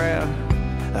so proud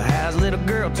of how his little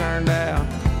girl turned out.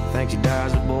 Thinks she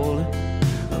dies a bullet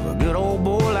of a good old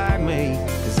boy like me.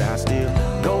 Cause I still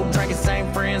go drinking,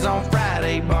 same friends on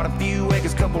Friday. Bought a few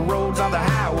acres, couple roads on the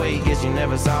highway. Guess you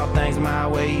never saw things my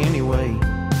way anyway.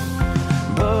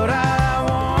 But I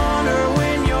wonder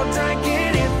when you're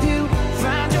drinking if you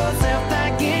find yourself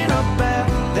thinking about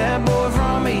that boy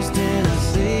from East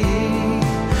Tennessee.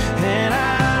 And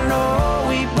I know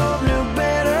we both knew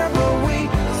better, but we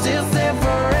still said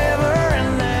forever.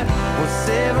 And that was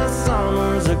 7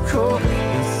 summers ago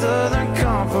in Southern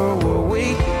Comfort. Were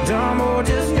we dumb or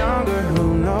just younger? Who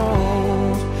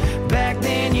knows? Back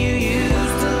then you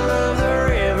used to love the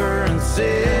river and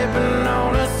sipping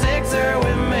on a sixer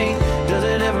with me. Does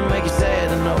it ever make you sad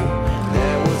to know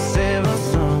that was 7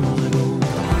 summers ago?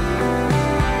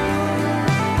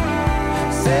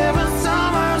 7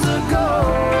 summers ago.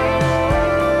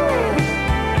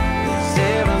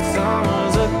 7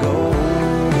 summers ago.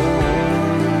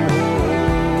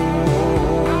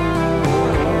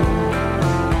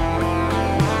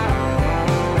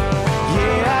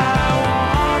 Yeah, I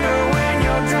wonder when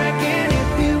you're drinking if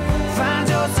you find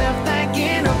yourself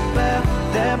thinking about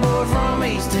that boy from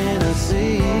East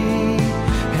Tennessee.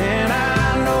 And I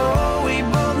know we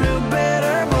both knew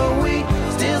better, but we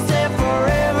still said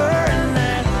forever. And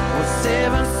that was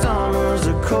 7 summers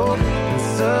ago in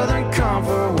Southern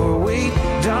Comfort. Were we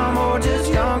dumb or just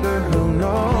younger? Who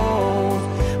knows?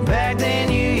 Back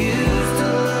then you used to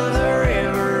love the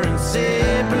river and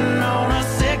sipping on a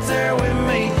sixer with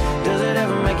me. Does it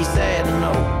ever make you sad to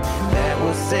know that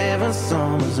was 7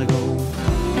 summers ago?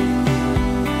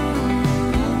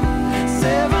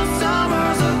 7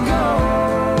 summers ago.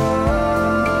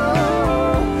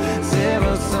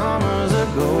 7 summers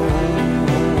ago.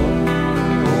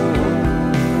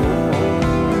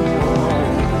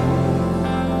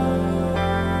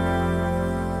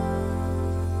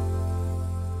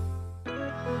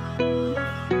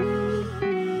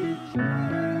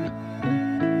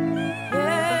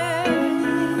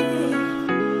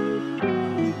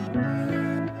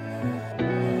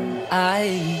 I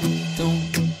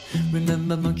don't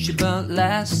remember much about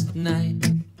last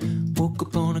night. Woke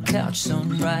up on a couch,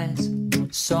 sunrise.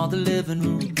 Saw the living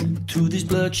room through these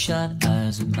bloodshot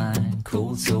eyes of mine.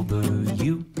 Cold sober,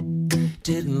 you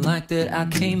didn't like that I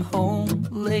came home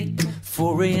late,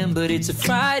 4 a.m. but it's a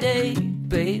Friday,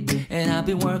 babe, and I've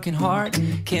been working hard.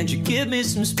 Can't you give me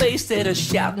some space? That are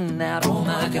shouting out, oh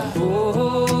my God,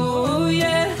 oh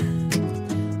yeah,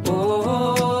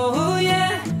 oh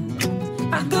yeah.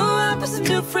 I go out with some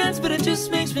new friends, but it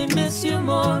just makes me miss you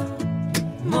more,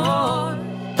 more.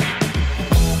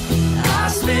 I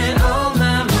spent all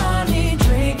my money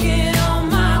drinking on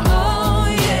my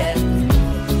own, yeah.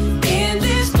 In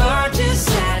this bar, just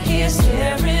sat here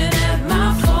staring at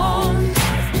my phone.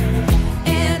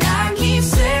 And I keep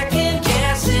second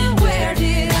guessing, where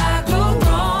did I go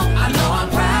wrong? I know I'm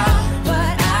proud,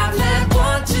 but I've had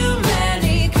one too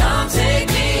many. Come take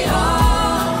me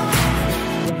home.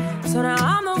 So now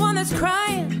I'm the one that's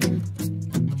crying.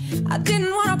 I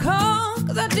didn't wanna call,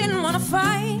 cause I didn't wanna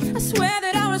fight. I swear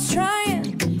that I was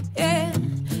trying, yeah.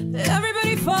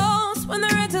 Everybody falls when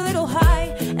their head's a little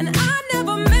high. And I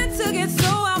never meant to get so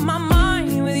out my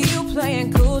mind. With you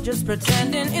playing cool, just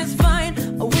pretending it's fine.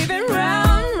 We've been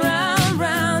round, round,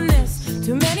 round this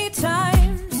too many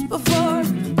times before.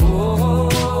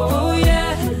 Oh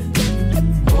yeah,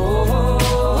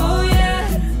 oh yeah.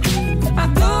 I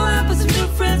go out with some new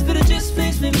friends, but it just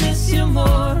makes me miss you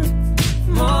more,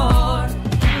 more.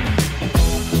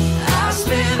 I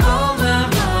spent all my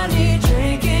money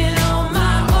drinking on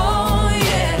my own,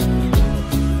 yeah.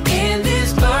 In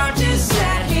this bar, just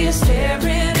sat here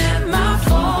staring at my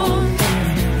phone.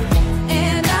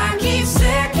 And I keep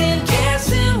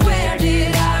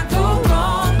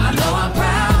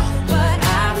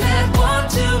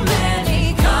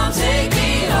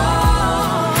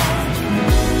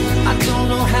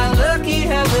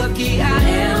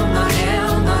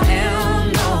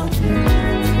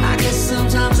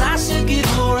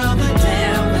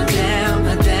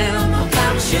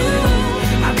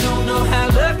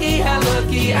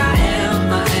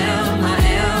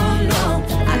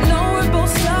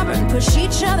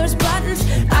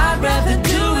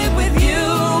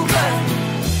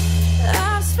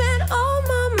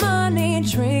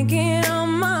drinking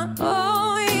on my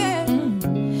own, yeah.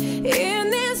 In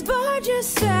this bar,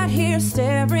 just sat here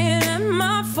staring at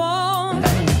my phone.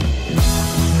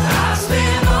 I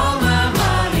spent all my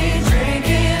money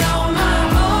drinking on my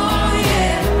own,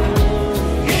 yeah.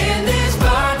 In this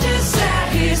bar, just sat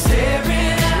here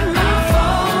staring at my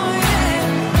phone,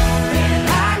 yeah. And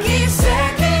I keep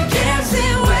second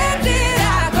guessing, where did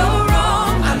I go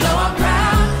wrong? I know I'm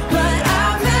proud, but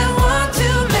I've had one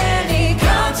too many.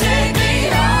 Come take me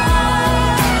home.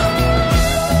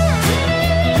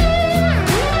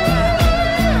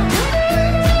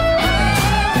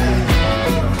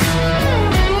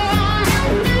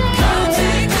 Come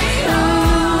take me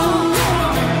home.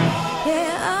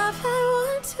 Yeah, I've had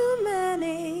one too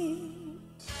many.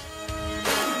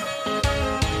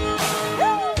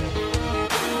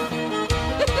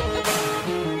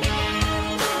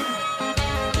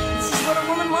 This is what a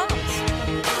woman wants.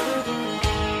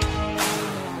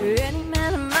 Any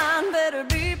man of mine better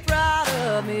be proud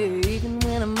of me. Even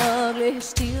when I'm ugly, he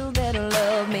still better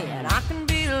love me. And I can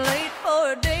be late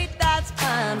for a date, that's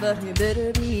fine, but you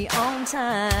better be on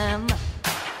time.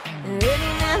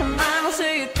 Any man of mine will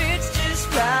say it fits just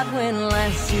right when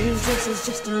last year's dress is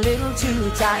just a little too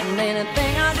tight. And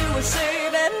anything I do or say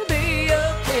better be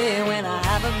okay when I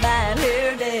have a bad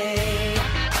hair day.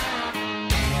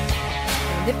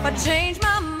 And if I change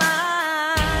my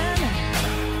mind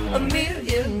a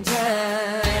million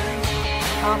times,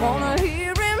 I wanna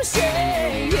hear him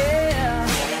say, yeah,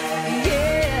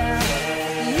 yeah,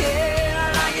 yeah, I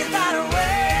like it that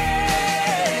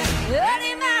way.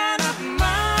 Any man of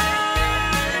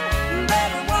mine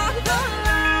better walk the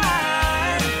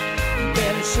line,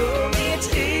 better show me a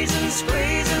teasing,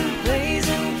 squeezing,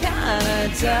 blazing kind of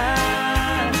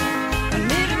time. I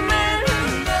need a man who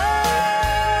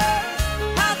knows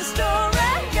how the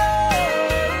story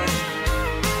goes.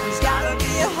 There's gotta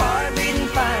be a heart beating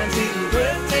fine, sweet,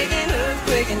 breathtaking,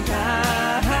 earthquake and kind.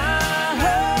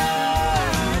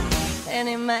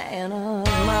 Any man of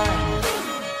mine.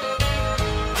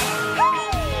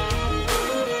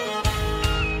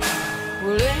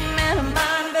 Well, any man of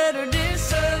mine better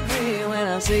disagree when I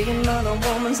see another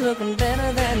woman's looking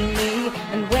better than me.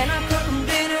 And when I cook him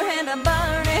dinner and I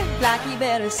burn it, like he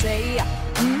better say, I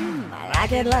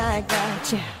like it like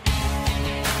that, yeah.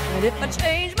 But if I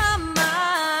change my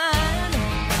mind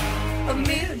a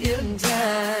million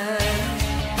times,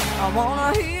 I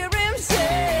wanna hear him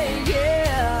say,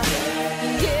 yeah,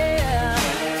 yeah,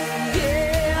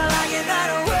 yeah, I like it that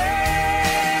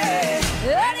way.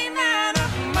 Any man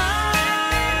of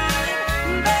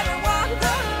mine better walk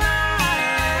the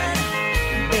line,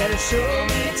 better show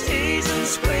me a teasing,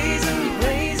 squeezing,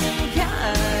 blazing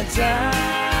kind of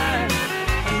time.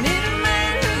 I need a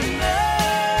man who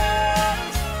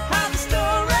knows how the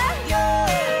story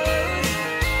goes.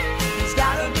 There's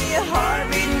gotta be a heart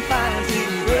beating fine,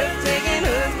 sweet, breathtaking,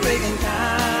 earthquaking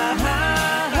kind.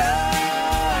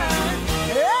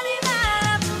 Any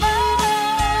man of mine.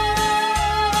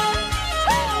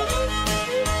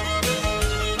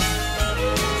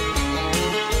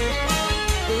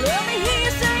 Let me hear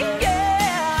you say,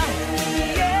 yeah,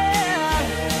 yeah,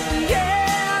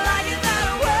 yeah, I like it that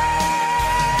way.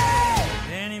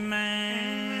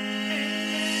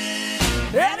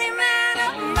 Any man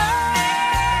of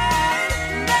mine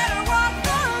better walk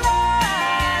the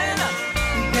line,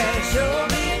 better show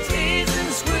me a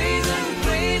teasing, squeezing,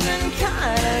 pleasing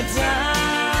kind of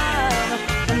time.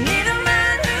 I need a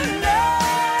man who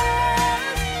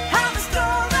knows how the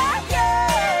story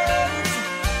goes.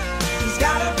 There's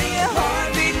gotta be a heart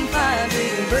beating fine,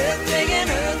 beating, breathtaking,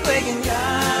 earthquaking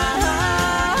kind.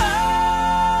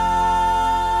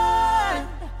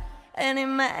 Any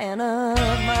man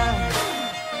of mine.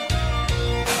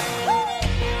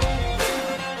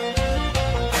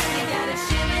 You gotta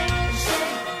shimmy,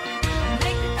 shake,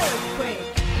 make the earthquake,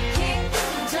 kick,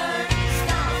 turn,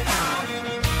 stomp,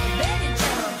 then you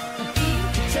jump, feet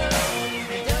to toe,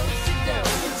 dose to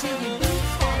dose, till your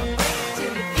boots wanna break,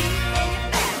 till your feet and your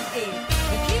back ache.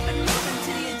 You keep it moving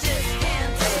till you just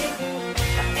can't take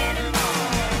anymore.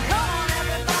 Come on,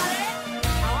 everybody,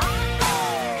 on go.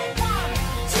 1,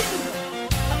 2,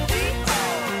 3,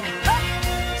 4, up,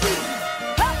 2,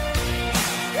 up.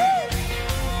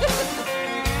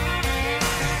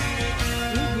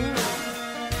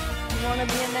 You wanna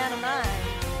be a man of mine?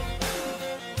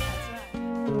 That's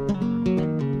right.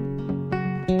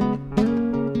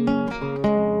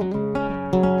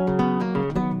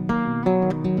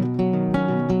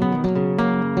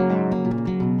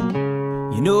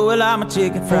 You know, well, I'm a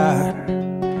chicken fried,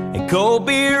 a cold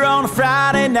beer on a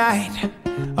Friday night,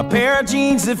 a pair of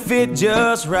jeans that fit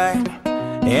just right,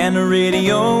 and the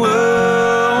radio. Oh,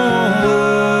 oh.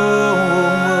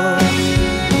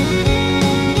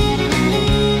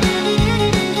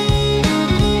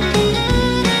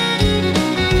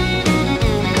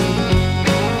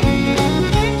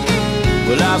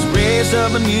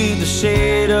 the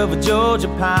shade of a Georgia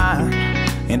pine,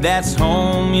 and that's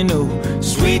home, you know.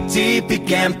 Sweet tea,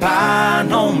 pecan pie,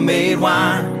 and homemade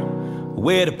wine,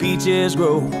 where the peaches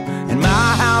grow. In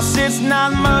my house, it's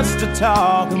not much to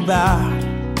talk about,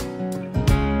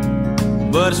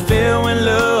 but it's filled when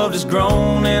love is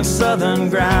grown in southern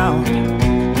ground,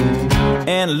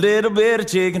 and a little bit of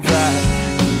chicken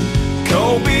fried.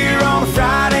 Cold beer on a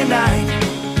Friday night,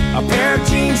 a pair of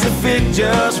jeans that fit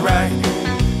just right,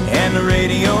 and the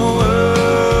radio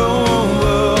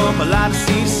up. I like to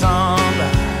see the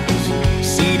sunrise,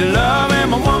 see the love in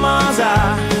my woman's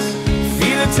eyes,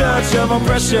 feel the touch of a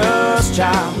precious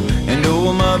child, and know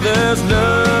a mother's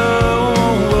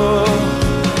love.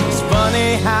 It's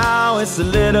funny how it's the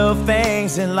little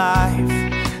things in life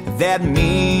that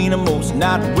mean the most.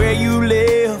 Not where you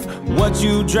live, what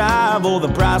you drive, or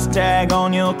the price tag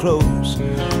on your clothes.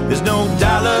 There's no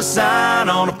dollar sign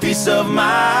on a piece of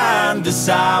mind, this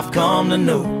I've come to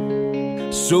know.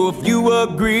 So if you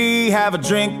agree, have a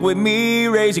drink with me,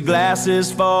 raise your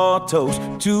glasses for a toast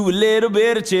to a little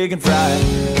bit of chicken fried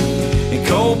and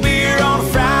cold beer on a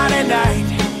Friday night,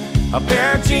 a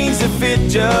pair of jeans that fit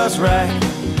just right,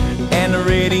 and the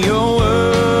radio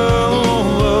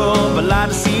up. I like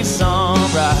to see the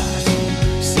sunrise,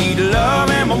 see the love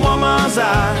in my woman's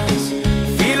eyes,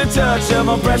 feel the touch of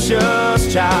a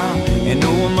precious child, and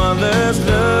know a mother's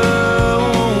love.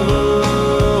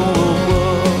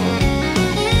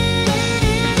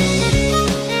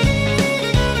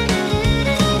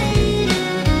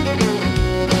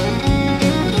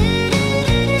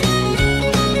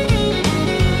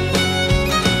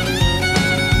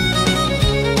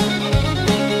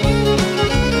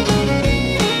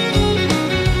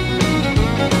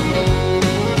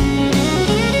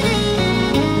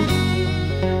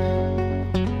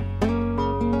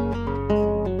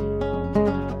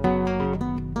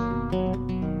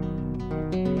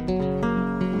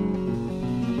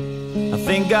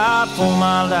 Thank God for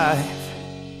my life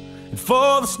and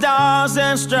for the stars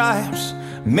and stripes.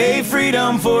 May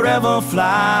freedom forever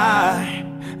fly.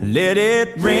 Let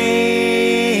it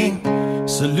ring.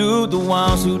 Salute the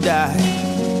ones who died,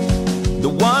 the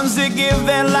ones that give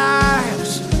their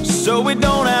lives so we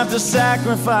don't have to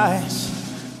sacrifice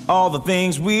all the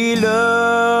things we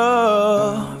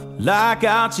love, like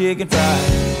our chicken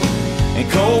fried and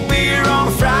cold beer on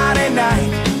a Friday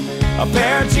night, a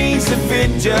pair of jeans that fit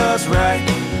just right,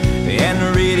 and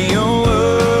the radio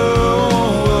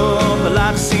up. I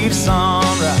like to see the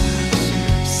sunrise,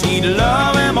 see the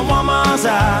love in my woman's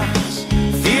eyes,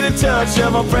 feel the touch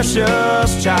of a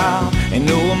precious child, and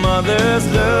know a mother's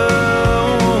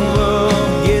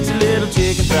love. Get your little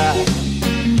chicken fried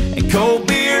and cold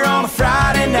beer on a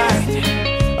Friday night,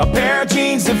 a pair of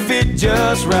jeans that fit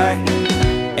just right,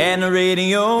 and the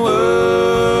radio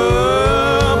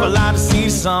up. I like to see the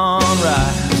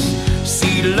sunrise,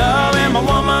 see the love in my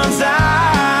woman's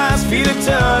eyes, feel the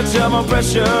touch of my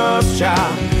precious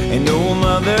child, and know a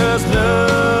mother's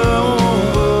love.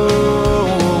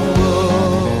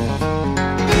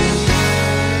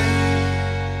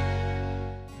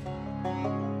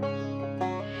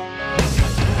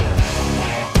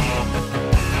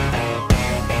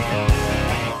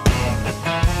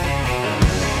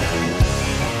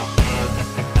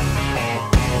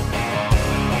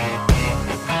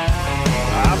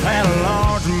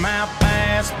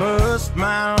 Bust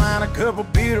smile and a couple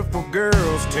beautiful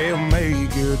girls tell me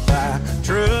goodbye.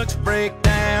 Trucks break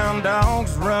down,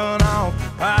 dogs run off,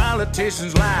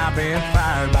 politicians lie, been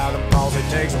fired by the boss. It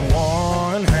takes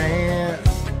one hand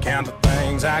to count the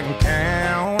things I can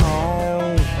count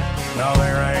on. No,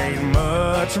 there ain't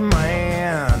much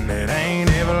man that ain't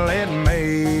ever let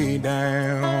me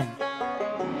down.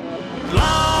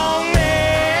 Long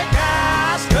neck,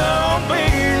 ice cold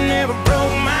beer never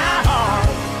broke my heart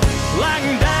like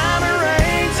diamond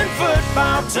rings and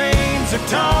football teams have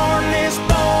torn this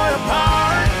boy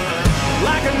apart.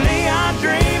 Like a neon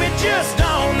dream, it just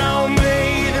don't know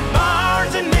me, the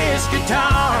bars in this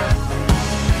guitar.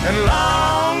 And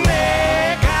long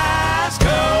neck, ice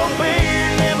cold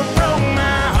beer never broke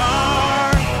my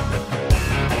heart.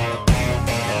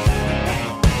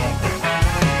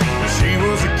 She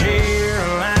was a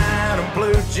Carolina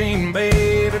blue jean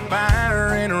baby,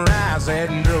 fire in her eyes that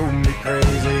drove me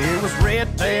crazy. It was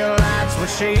red tail lights when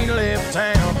she left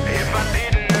town. If I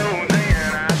didn't know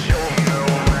then, I sure know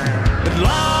now. But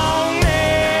long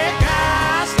neck,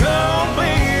 ice cold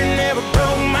beer never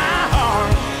broke my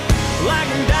heart. Like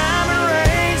diamond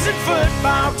rings and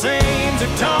football teams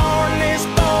have torn this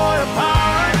boy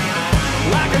apart.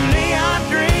 Like a neon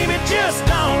dream, it just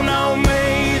don't know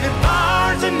me, the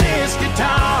bars in this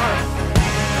guitar.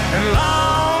 And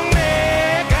long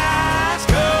neck, ice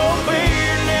cold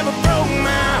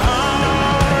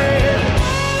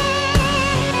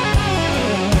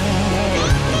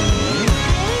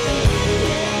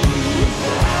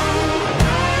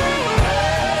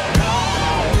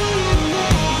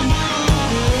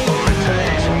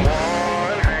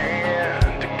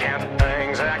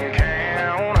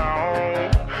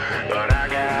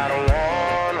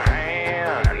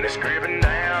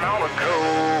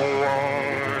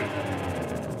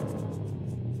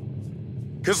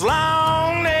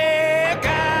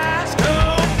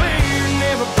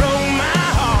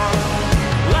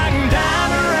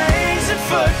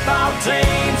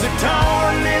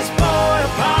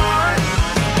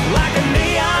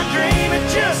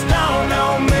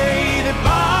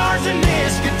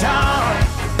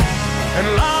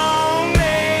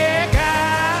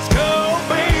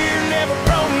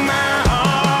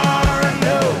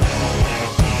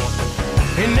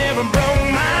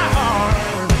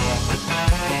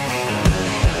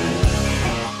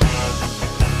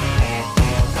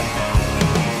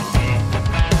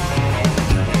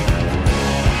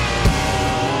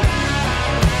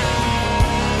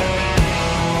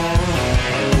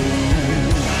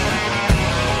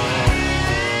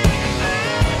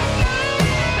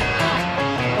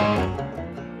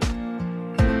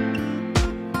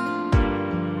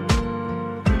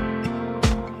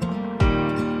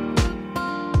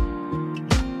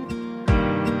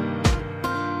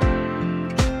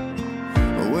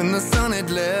When the sun had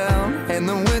left and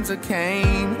the winter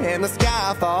came and the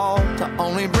sky thought to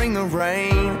only bring the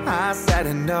rain, I sat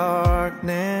in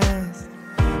darkness,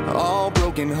 all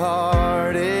broken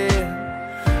hearted.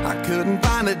 I couldn't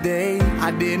find a day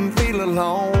I didn't feel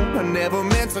alone. I never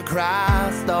meant to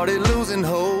cry, started losing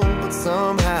hope, but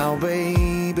somehow,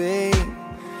 baby,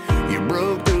 you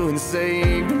broke through and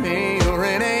saved me. You're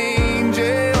an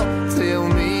angel, tell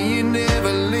me you're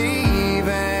never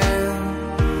leaving,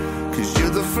 'cause you're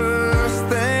the first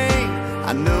thing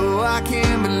I know I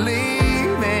can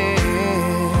believe in.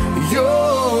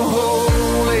 You're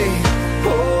holy,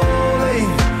 holy,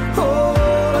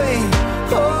 holy,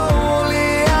 holy.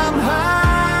 I'm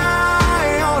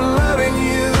high on loving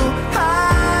you,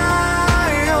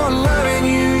 high on loving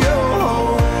you. You're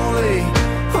holy,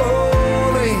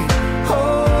 holy,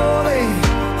 holy,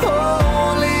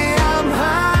 holy. I'm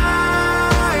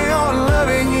high on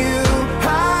loving you,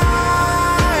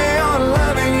 high on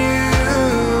loving you.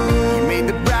 You made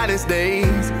the brightest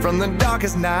days from the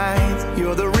darkest nights.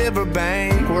 You're the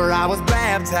riverbank where I was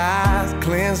baptized,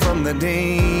 cleansed from the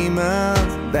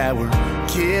demons that were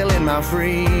killing my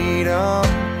freedom.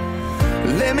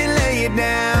 Let me lay it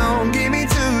down, give me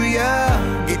to ya,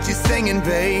 get you singing,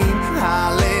 babe.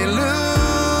 Hallelujah.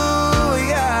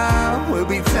 We'll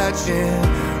be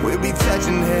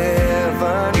touching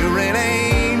heaven. You're an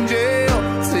angel,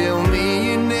 tell me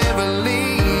you're never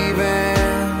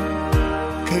leaving,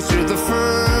 'cause you're the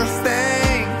first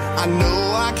thing I know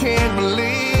I can't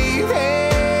believe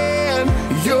in.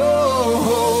 You're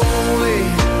holy,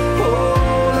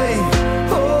 holy,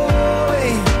 holy,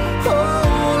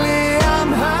 holy.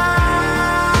 I'm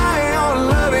high on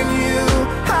loving you,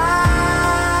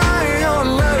 high on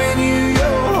loving you.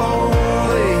 You're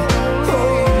holy,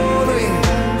 holy,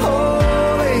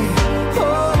 holy,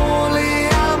 holy.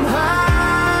 I'm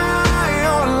high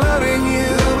on loving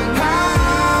you,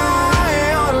 high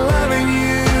on loving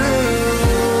you.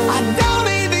 I don't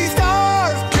need these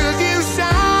stars 'cause you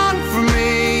shine for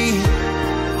me.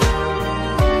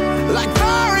 Like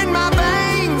fire in my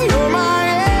veins, you're my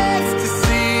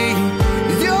ecstasy.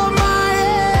 You're my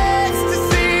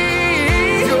ecstasy.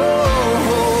 You're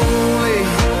holy,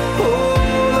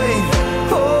 holy,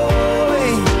 holy,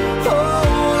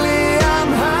 holy.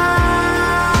 I'm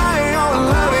high on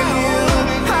loving you,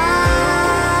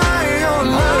 high on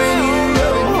loving you.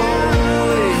 You're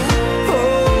holy,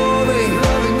 holy,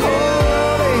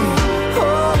 holy,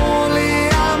 holy.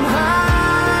 I'm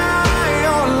high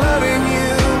on loving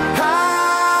you,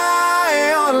 high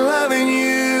on loving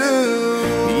you.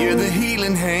 You're the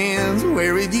healing hands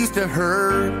where it used to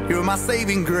hurt. You're my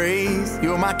saving grace.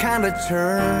 You're my kind of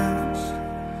church.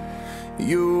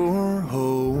 You're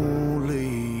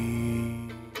holy.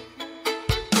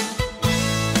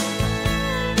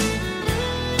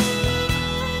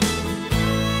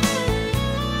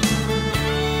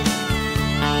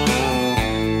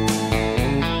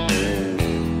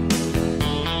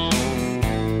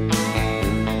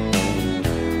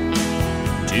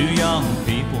 Two young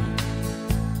people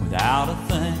without a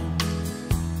thing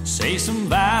say some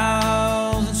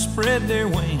vows and spread their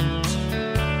wings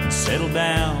and settle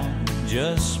down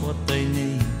just what they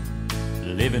need,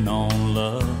 living on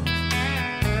love.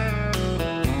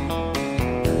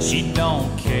 She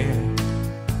don't care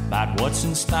about what's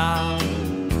in style,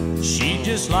 she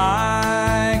just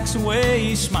likes the way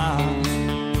he smiles.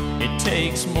 It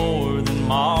takes more than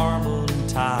marble and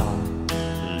tile,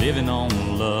 living on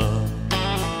love.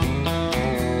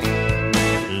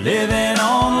 Living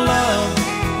on love,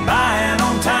 buying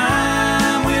on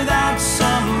time. Without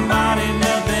somebody,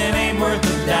 nothing ain't worth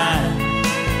a dime.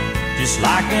 Just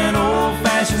like an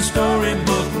old-fashioned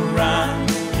storybook rhyme,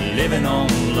 living on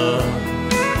love.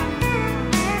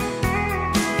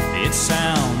 It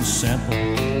sounds simple,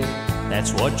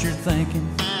 that's what you're thinking,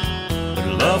 but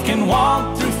love can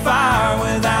walk through fire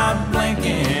without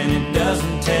blinking. It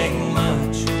doesn't take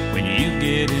much when you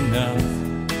get enough,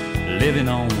 living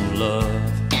on love.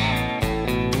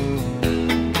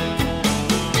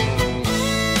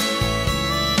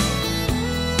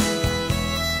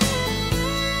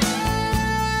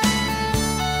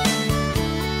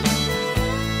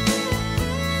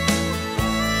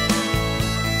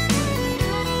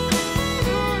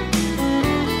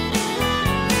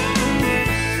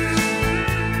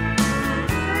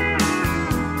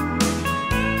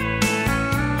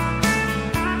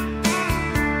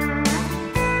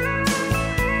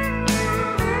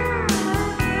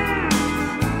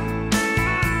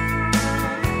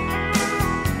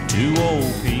 Two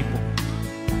old people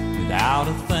without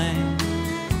a thing,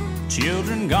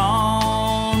 children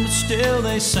gone, but still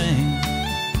they sing,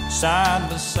 side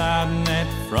by side in that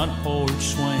front porch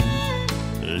swing,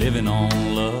 living on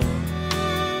love.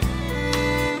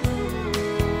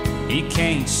 He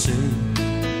can't sue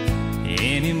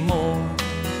anymore.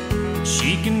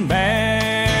 She can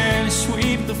barely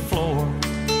sweep the floor.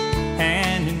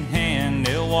 Hand in hand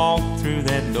they'll walk through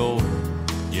that door,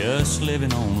 just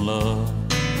living on love.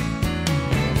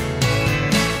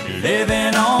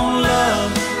 Living on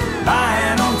love,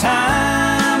 buying on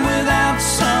time. Without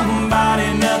somebody,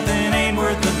 nothing ain't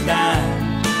worth a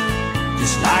dime.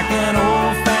 Just like an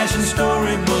old-fashioned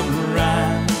storybook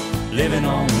rhyme. Living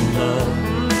on love.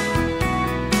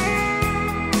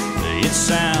 It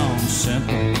sounds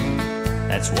simple,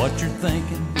 that's what you're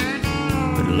thinking.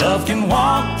 But love can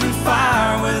walk through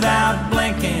fire without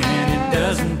blinking. It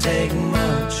doesn't take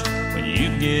much when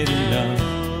you get enough.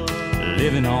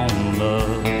 Living on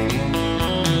love.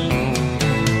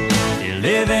 You're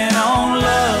living on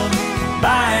love,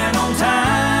 buying on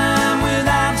time.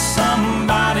 Without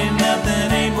somebody,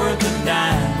 nothing ain't worth a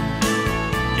dime.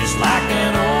 Just like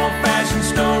an old-fashioned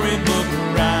storybook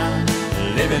rhyme.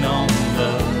 Living on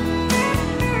love.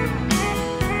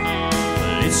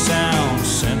 It sounds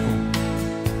simple,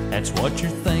 that's what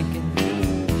you're thinking.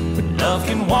 But love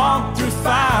can walk through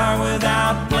fire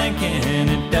without blinking.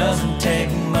 It doesn't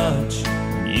take much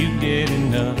when you get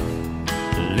enough.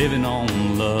 Living on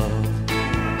love.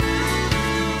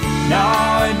 No,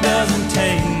 it doesn't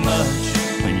take much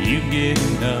when you get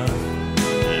enough.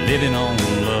 Living on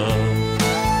love.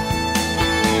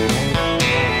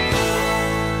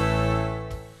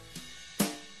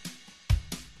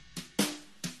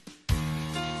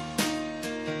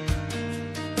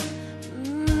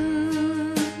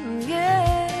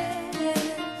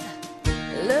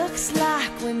 Looks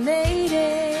like we made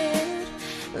it.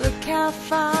 Look how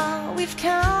far we've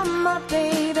come, my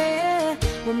baby.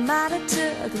 We might have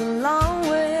took the long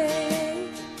way.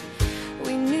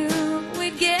 We knew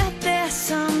we'd get there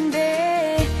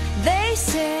someday. They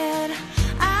said,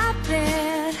 I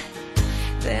bet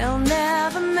they'll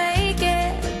never make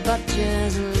it. But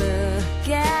just look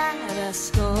at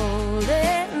us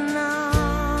holding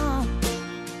on.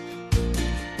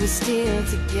 We're still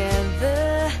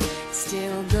together,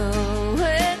 still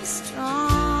going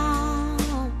strong.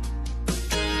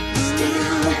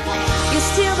 You're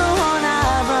still the one I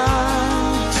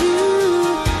run to,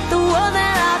 the one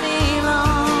that I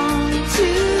belong to.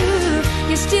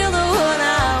 You're still the one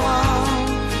I want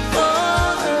for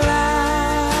life.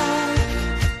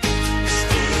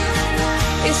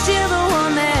 You're still the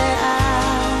one that I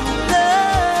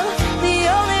love, the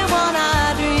only one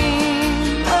I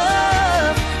dream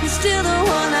of. You're still the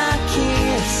one I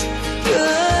kiss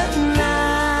goodnight.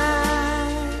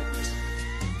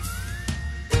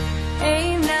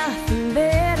 Ain't nothing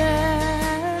better.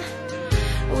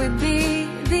 We'd beat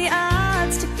the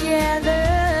odds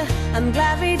together. I'm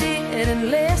glad we didn't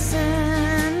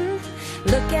listen.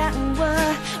 Look at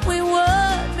what we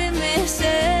would be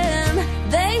missing.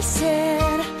 They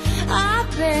said, I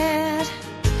bet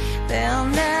they'll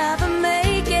never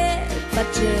make it. But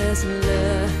just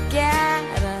look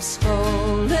at us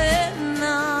holding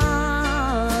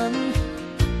on.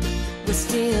 We're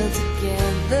still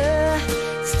together,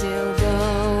 still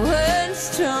going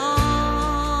strong.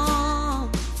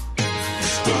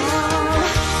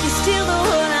 You're still the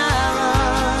one I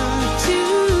run to,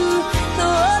 the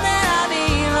one that I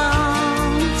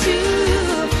belong to.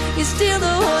 You're still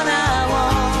the one I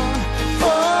want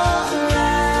for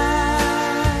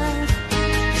life.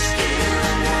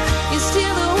 You're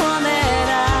still the one that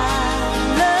I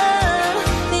love,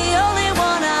 the only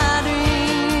one I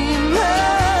dream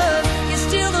of. You're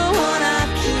still the one I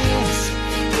kiss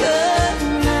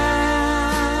goodnight.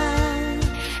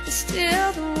 You're still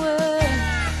the one.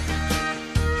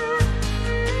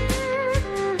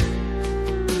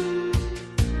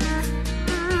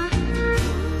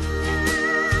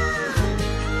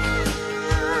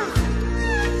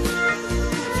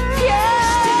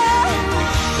 Yeah,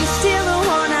 you're still the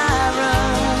one I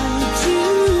run to,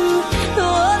 the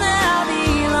one that I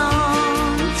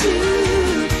belong to.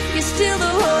 You're still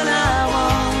the one I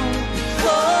want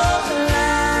for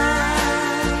life.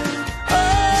 Oh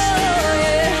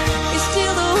yeah, you're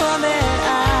still the one that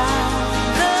I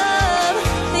love,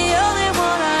 the only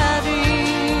one I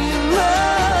dream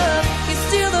of. You're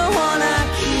still the one I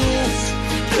kiss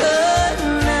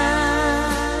goodnight.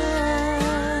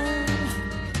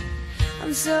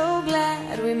 I'm so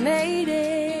glad we made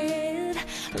it.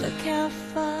 Look how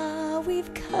far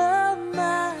we've come,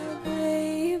 my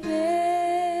baby.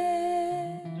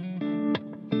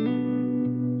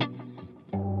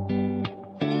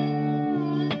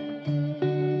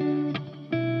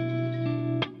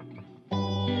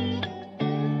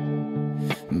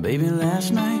 Baby,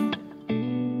 last night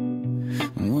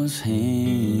was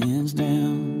hands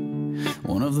down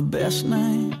one of the best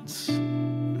nights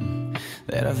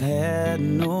that I've had,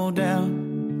 no doubt.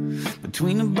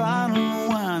 Between the bottle of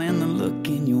wine and the look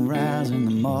in your eyes and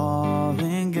the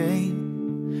Marvin Gaye,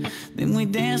 then we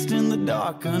danced in the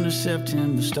dark under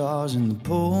September stars in the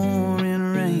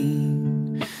pouring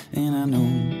rain. And I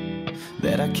know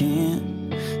that I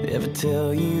can't ever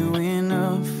tell you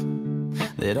enough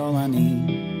that all I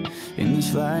need in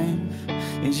this life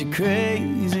is your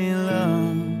crazy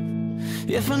love.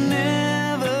 If I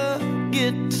never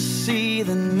get to see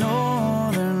the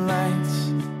northern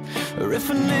lights, or if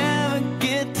I never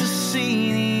get to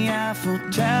see the Eiffel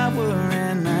Tower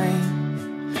at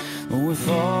night, or if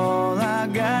all I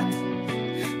got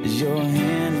is your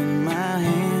hand in my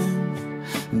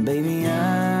hand, baby,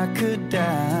 I could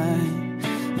die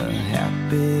a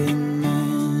happy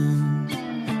man.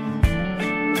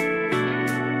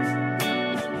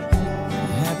 A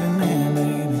happy man,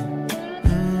 baby.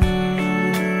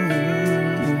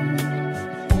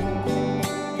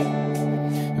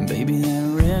 And baby, that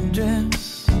red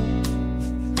dress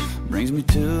brings me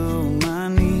to my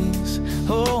knees.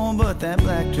 Oh, but that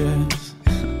black dress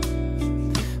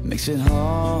makes it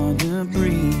hard to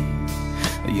breathe.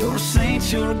 You're a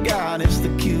saint, you're a goddess, the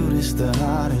cutest, the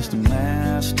hottest, a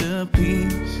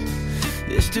masterpiece.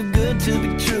 It's too good to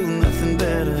be true, nothing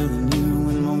better than you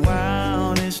in my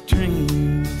wildest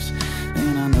dreams.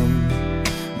 And I know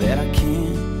that I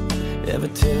can't ever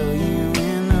tell you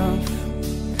enough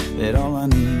that all I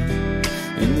need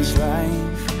in this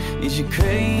life is your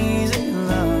crazy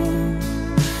love.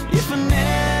 If I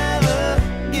never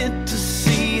get to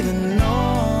see the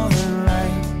northern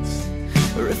lights,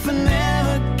 or if I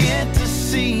never get to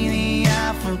see the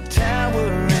Eiffel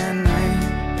Tower at night,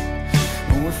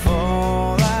 or if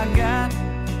all I got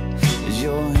is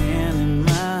your hand in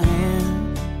my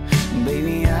hand,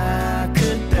 baby, I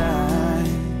could die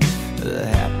a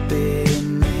happy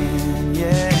man,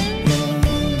 yeah.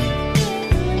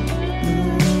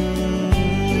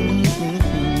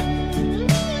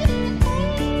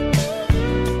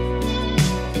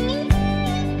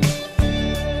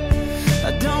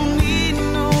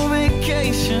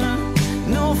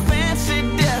 No fancy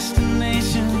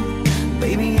destination,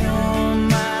 baby, you're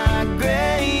my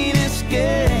great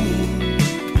escape.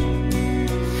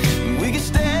 We could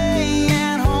stay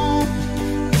at home,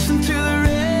 listen to the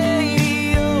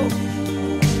radio,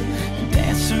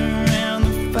 dance around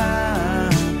the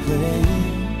fireplace.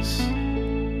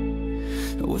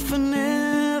 If I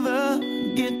never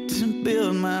get to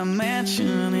build my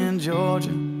mansion in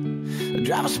Georgia,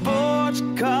 drive a sports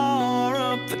car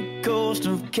up the coast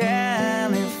of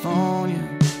California,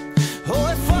 oh,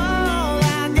 if all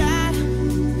I got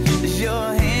is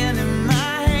your hand in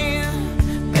my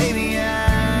hand, baby,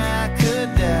 I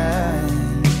could die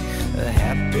a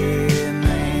happy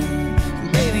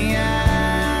man. Baby,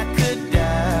 I could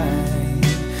die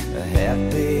a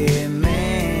happy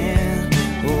man.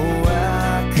 Oh,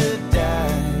 I could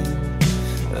die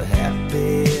a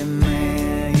happy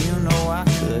man. You know I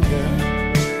could die.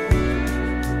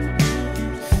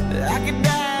 I could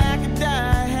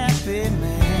die happy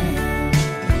man.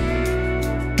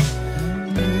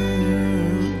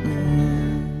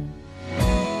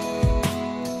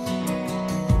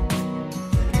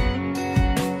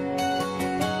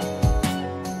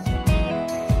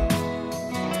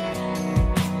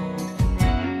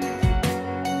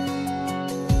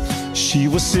 She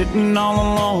was sitting all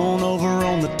alone over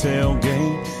on the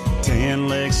tailgate, tan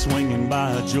legs swinging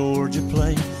by a Georgia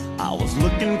plate. I was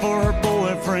looking for her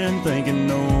boyfriend, thinking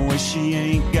no way she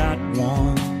ain't got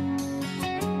one.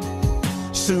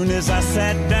 Soon as I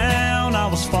sat down, I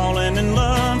was falling in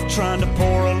love, trying to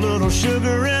pour a little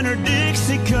sugar in her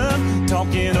Dixie cup,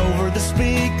 talking over the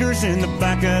speakers in the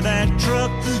back of that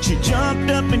truck. She jumped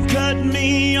up and cut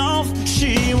me off.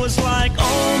 She was like,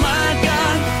 oh my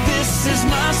God, this is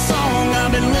my song.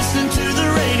 I've been listening to the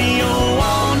radio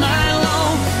all night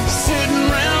long, sitting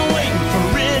around waiting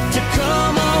for it to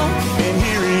come on, and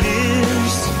here it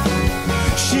is.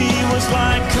 She was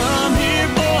like, come here,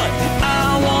 boy,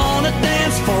 I wanna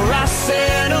dance. Before I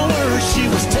said a word, she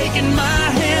was taking my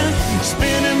hand,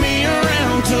 spinning me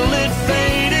around till it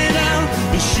faded out,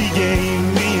 and she gave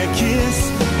me a kiss,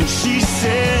 and she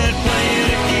said, play it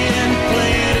again,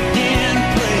 play it again,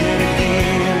 play it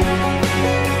again.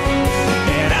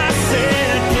 And I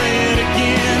said, play it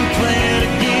again, play it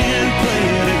again, play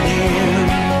it again.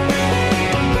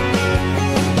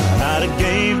 I'd have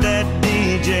gave that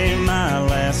DJ my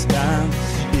last dime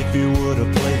if he would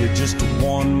have played it just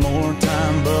one more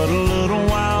time. But a little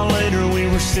while later we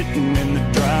were sitting in the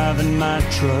driving my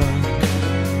truck.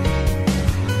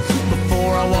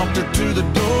 Before I walk walked her to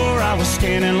the door, I was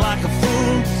scanning like a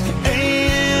fool.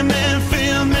 AM,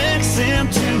 FM,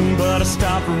 XM too, but I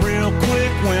stopped real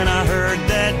quick when I heard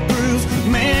that groove.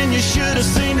 Man, you should have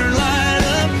seen her light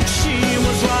up. She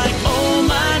was like, oh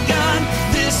my God,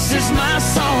 this is my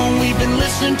song. We've been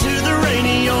listening to the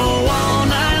radio all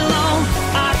night long.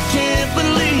 I can't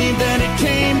believe that it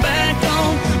came back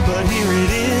on, but here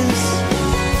it is.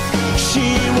 She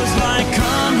was like,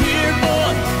 come here,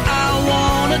 boy, I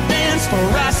wanna dance. For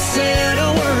I said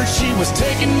a word, she was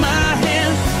taking my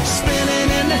hand, spinning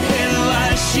in the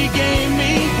headlights. She gave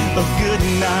me a good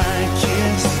night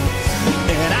kiss,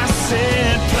 and I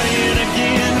said, play it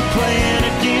again, play it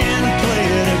again, play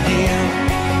it again.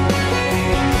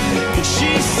 And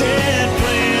she said,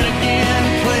 play it again,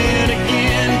 play it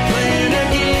again, play it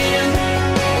again.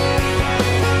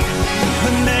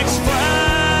 The next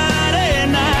Friday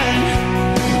night,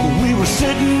 we were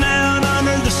sitting out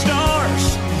under the stars.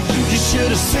 You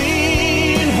should have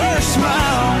seen her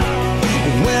smile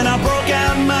when I broke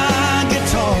out my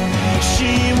guitar.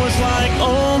 She was like,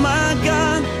 oh my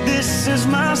God, this is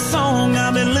my song.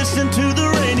 I've been listening to the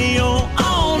radio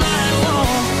all night long,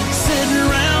 sitting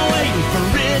around waiting for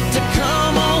it to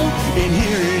come on, and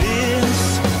here it is.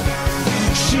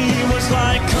 She was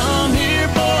like, come here,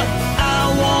 boy, I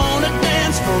wanna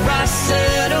dance. For I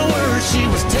said a word, she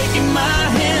was taking my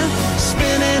hand,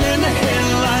 spinning in the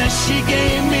headlights. She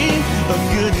gave me a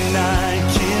good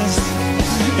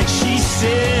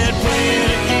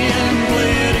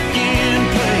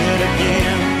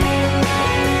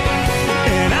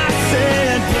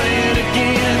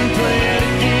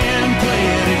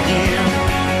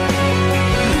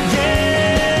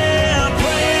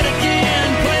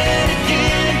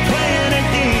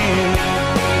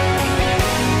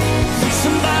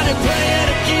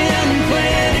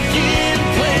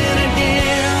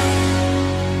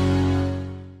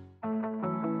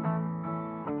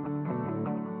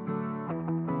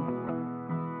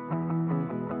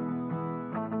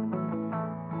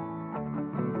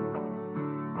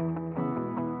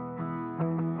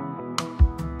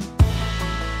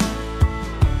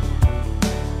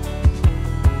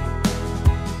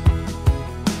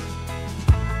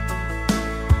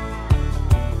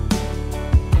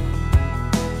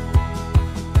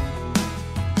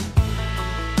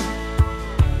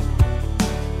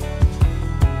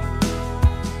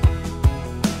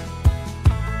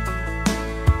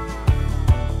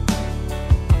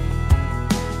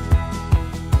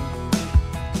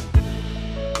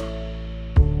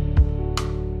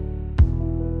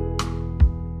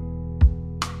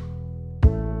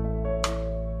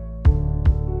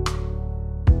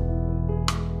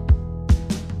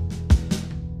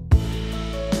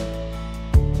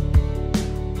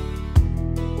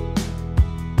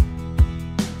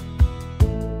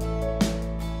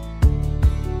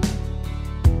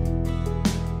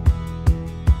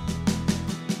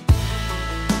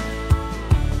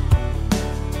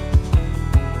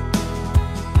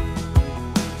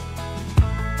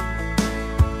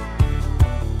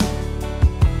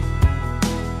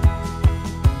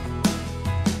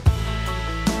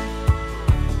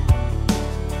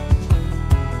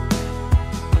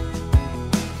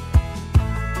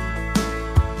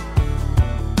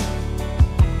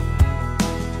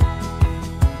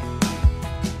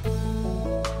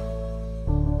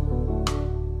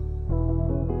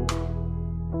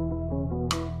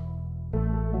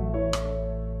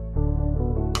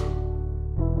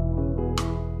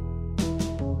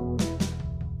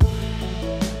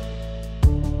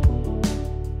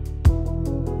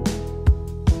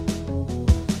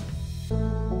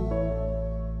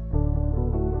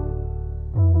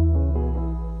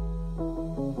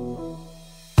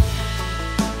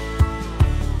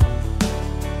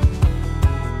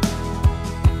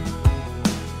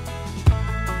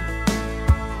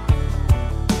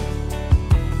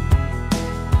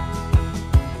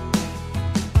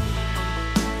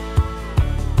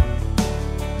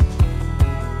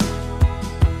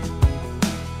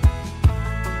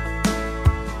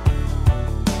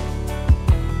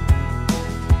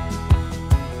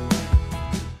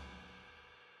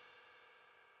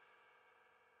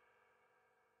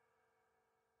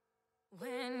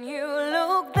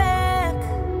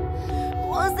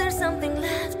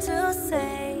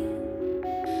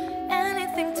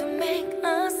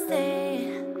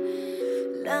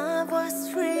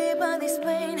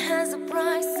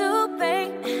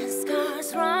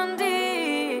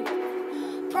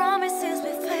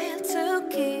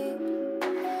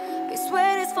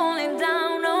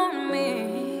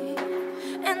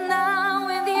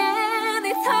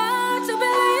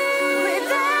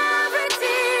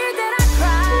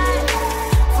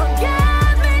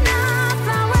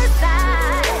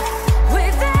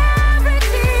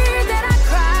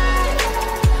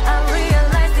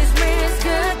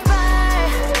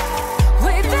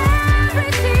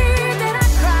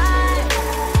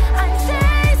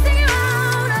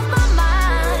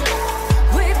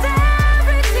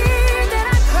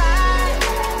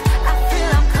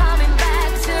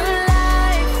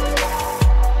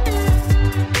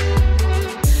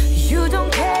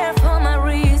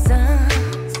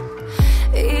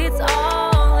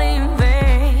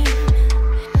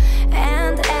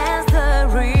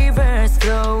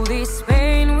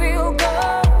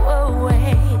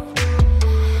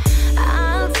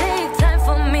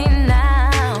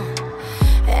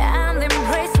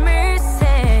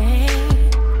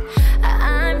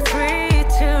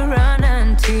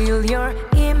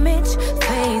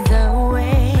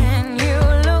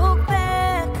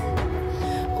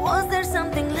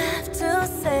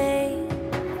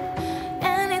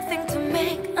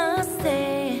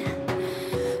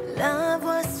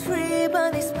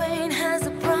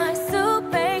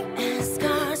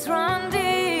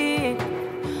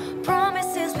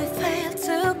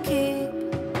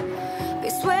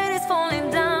is falling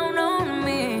down on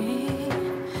me.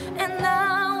 And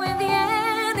now in the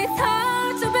end it's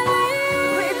hard to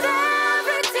believe. With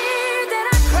every tear that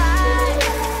I cry,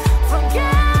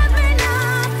 forget me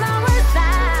not, flowers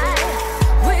die.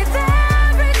 With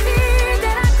every tear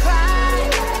that I cry,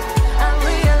 I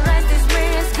realize this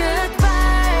means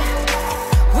goodbye.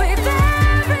 With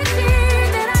every tear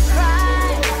that I cry,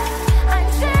 I'm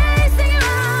chasing you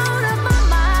out of my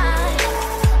mind.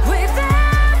 With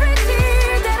every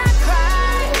tear that I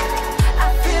cry, I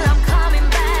feel I'm coming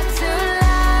back to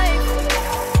life.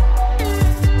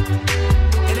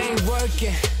 It ain't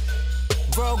working.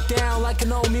 Broke down like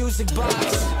an old music box.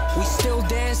 We still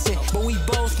dancing, but we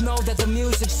both know that the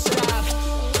music stopped.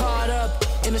 Caught up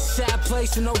in a sad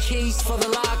place with no keys for the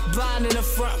lock. Blind in the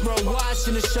front row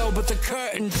watching the show, but the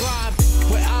curtain dropped.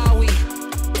 Where are we?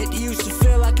 It used to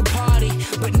feel like a party,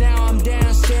 but now I'm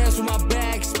downstairs with my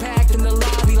bags packed in the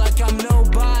lobby like I'm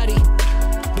nobody.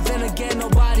 But then again,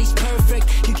 nobody's perfect.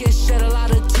 You can shed a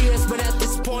lot of tears, but at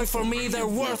this point for me they're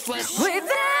worthless. With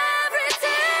every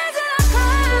tear that I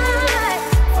cry,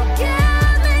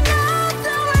 forget me not,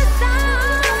 flowers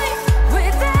die.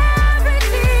 With every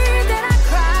tear that I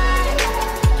cry,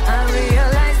 I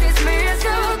realize this means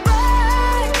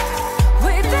goodbye.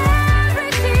 With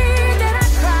every tear that I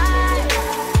cry,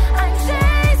 I'm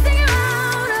chasing you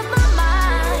out of my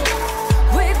mind.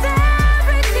 With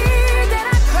every tear that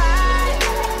I cry,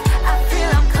 I feel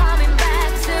I'm coming back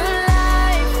to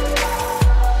life.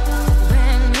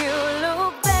 When you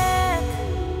look back,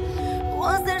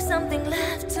 was there something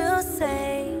left to say?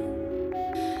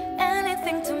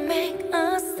 Anything to make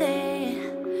us stay?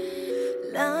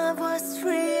 Love was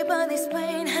free, but this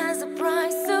pain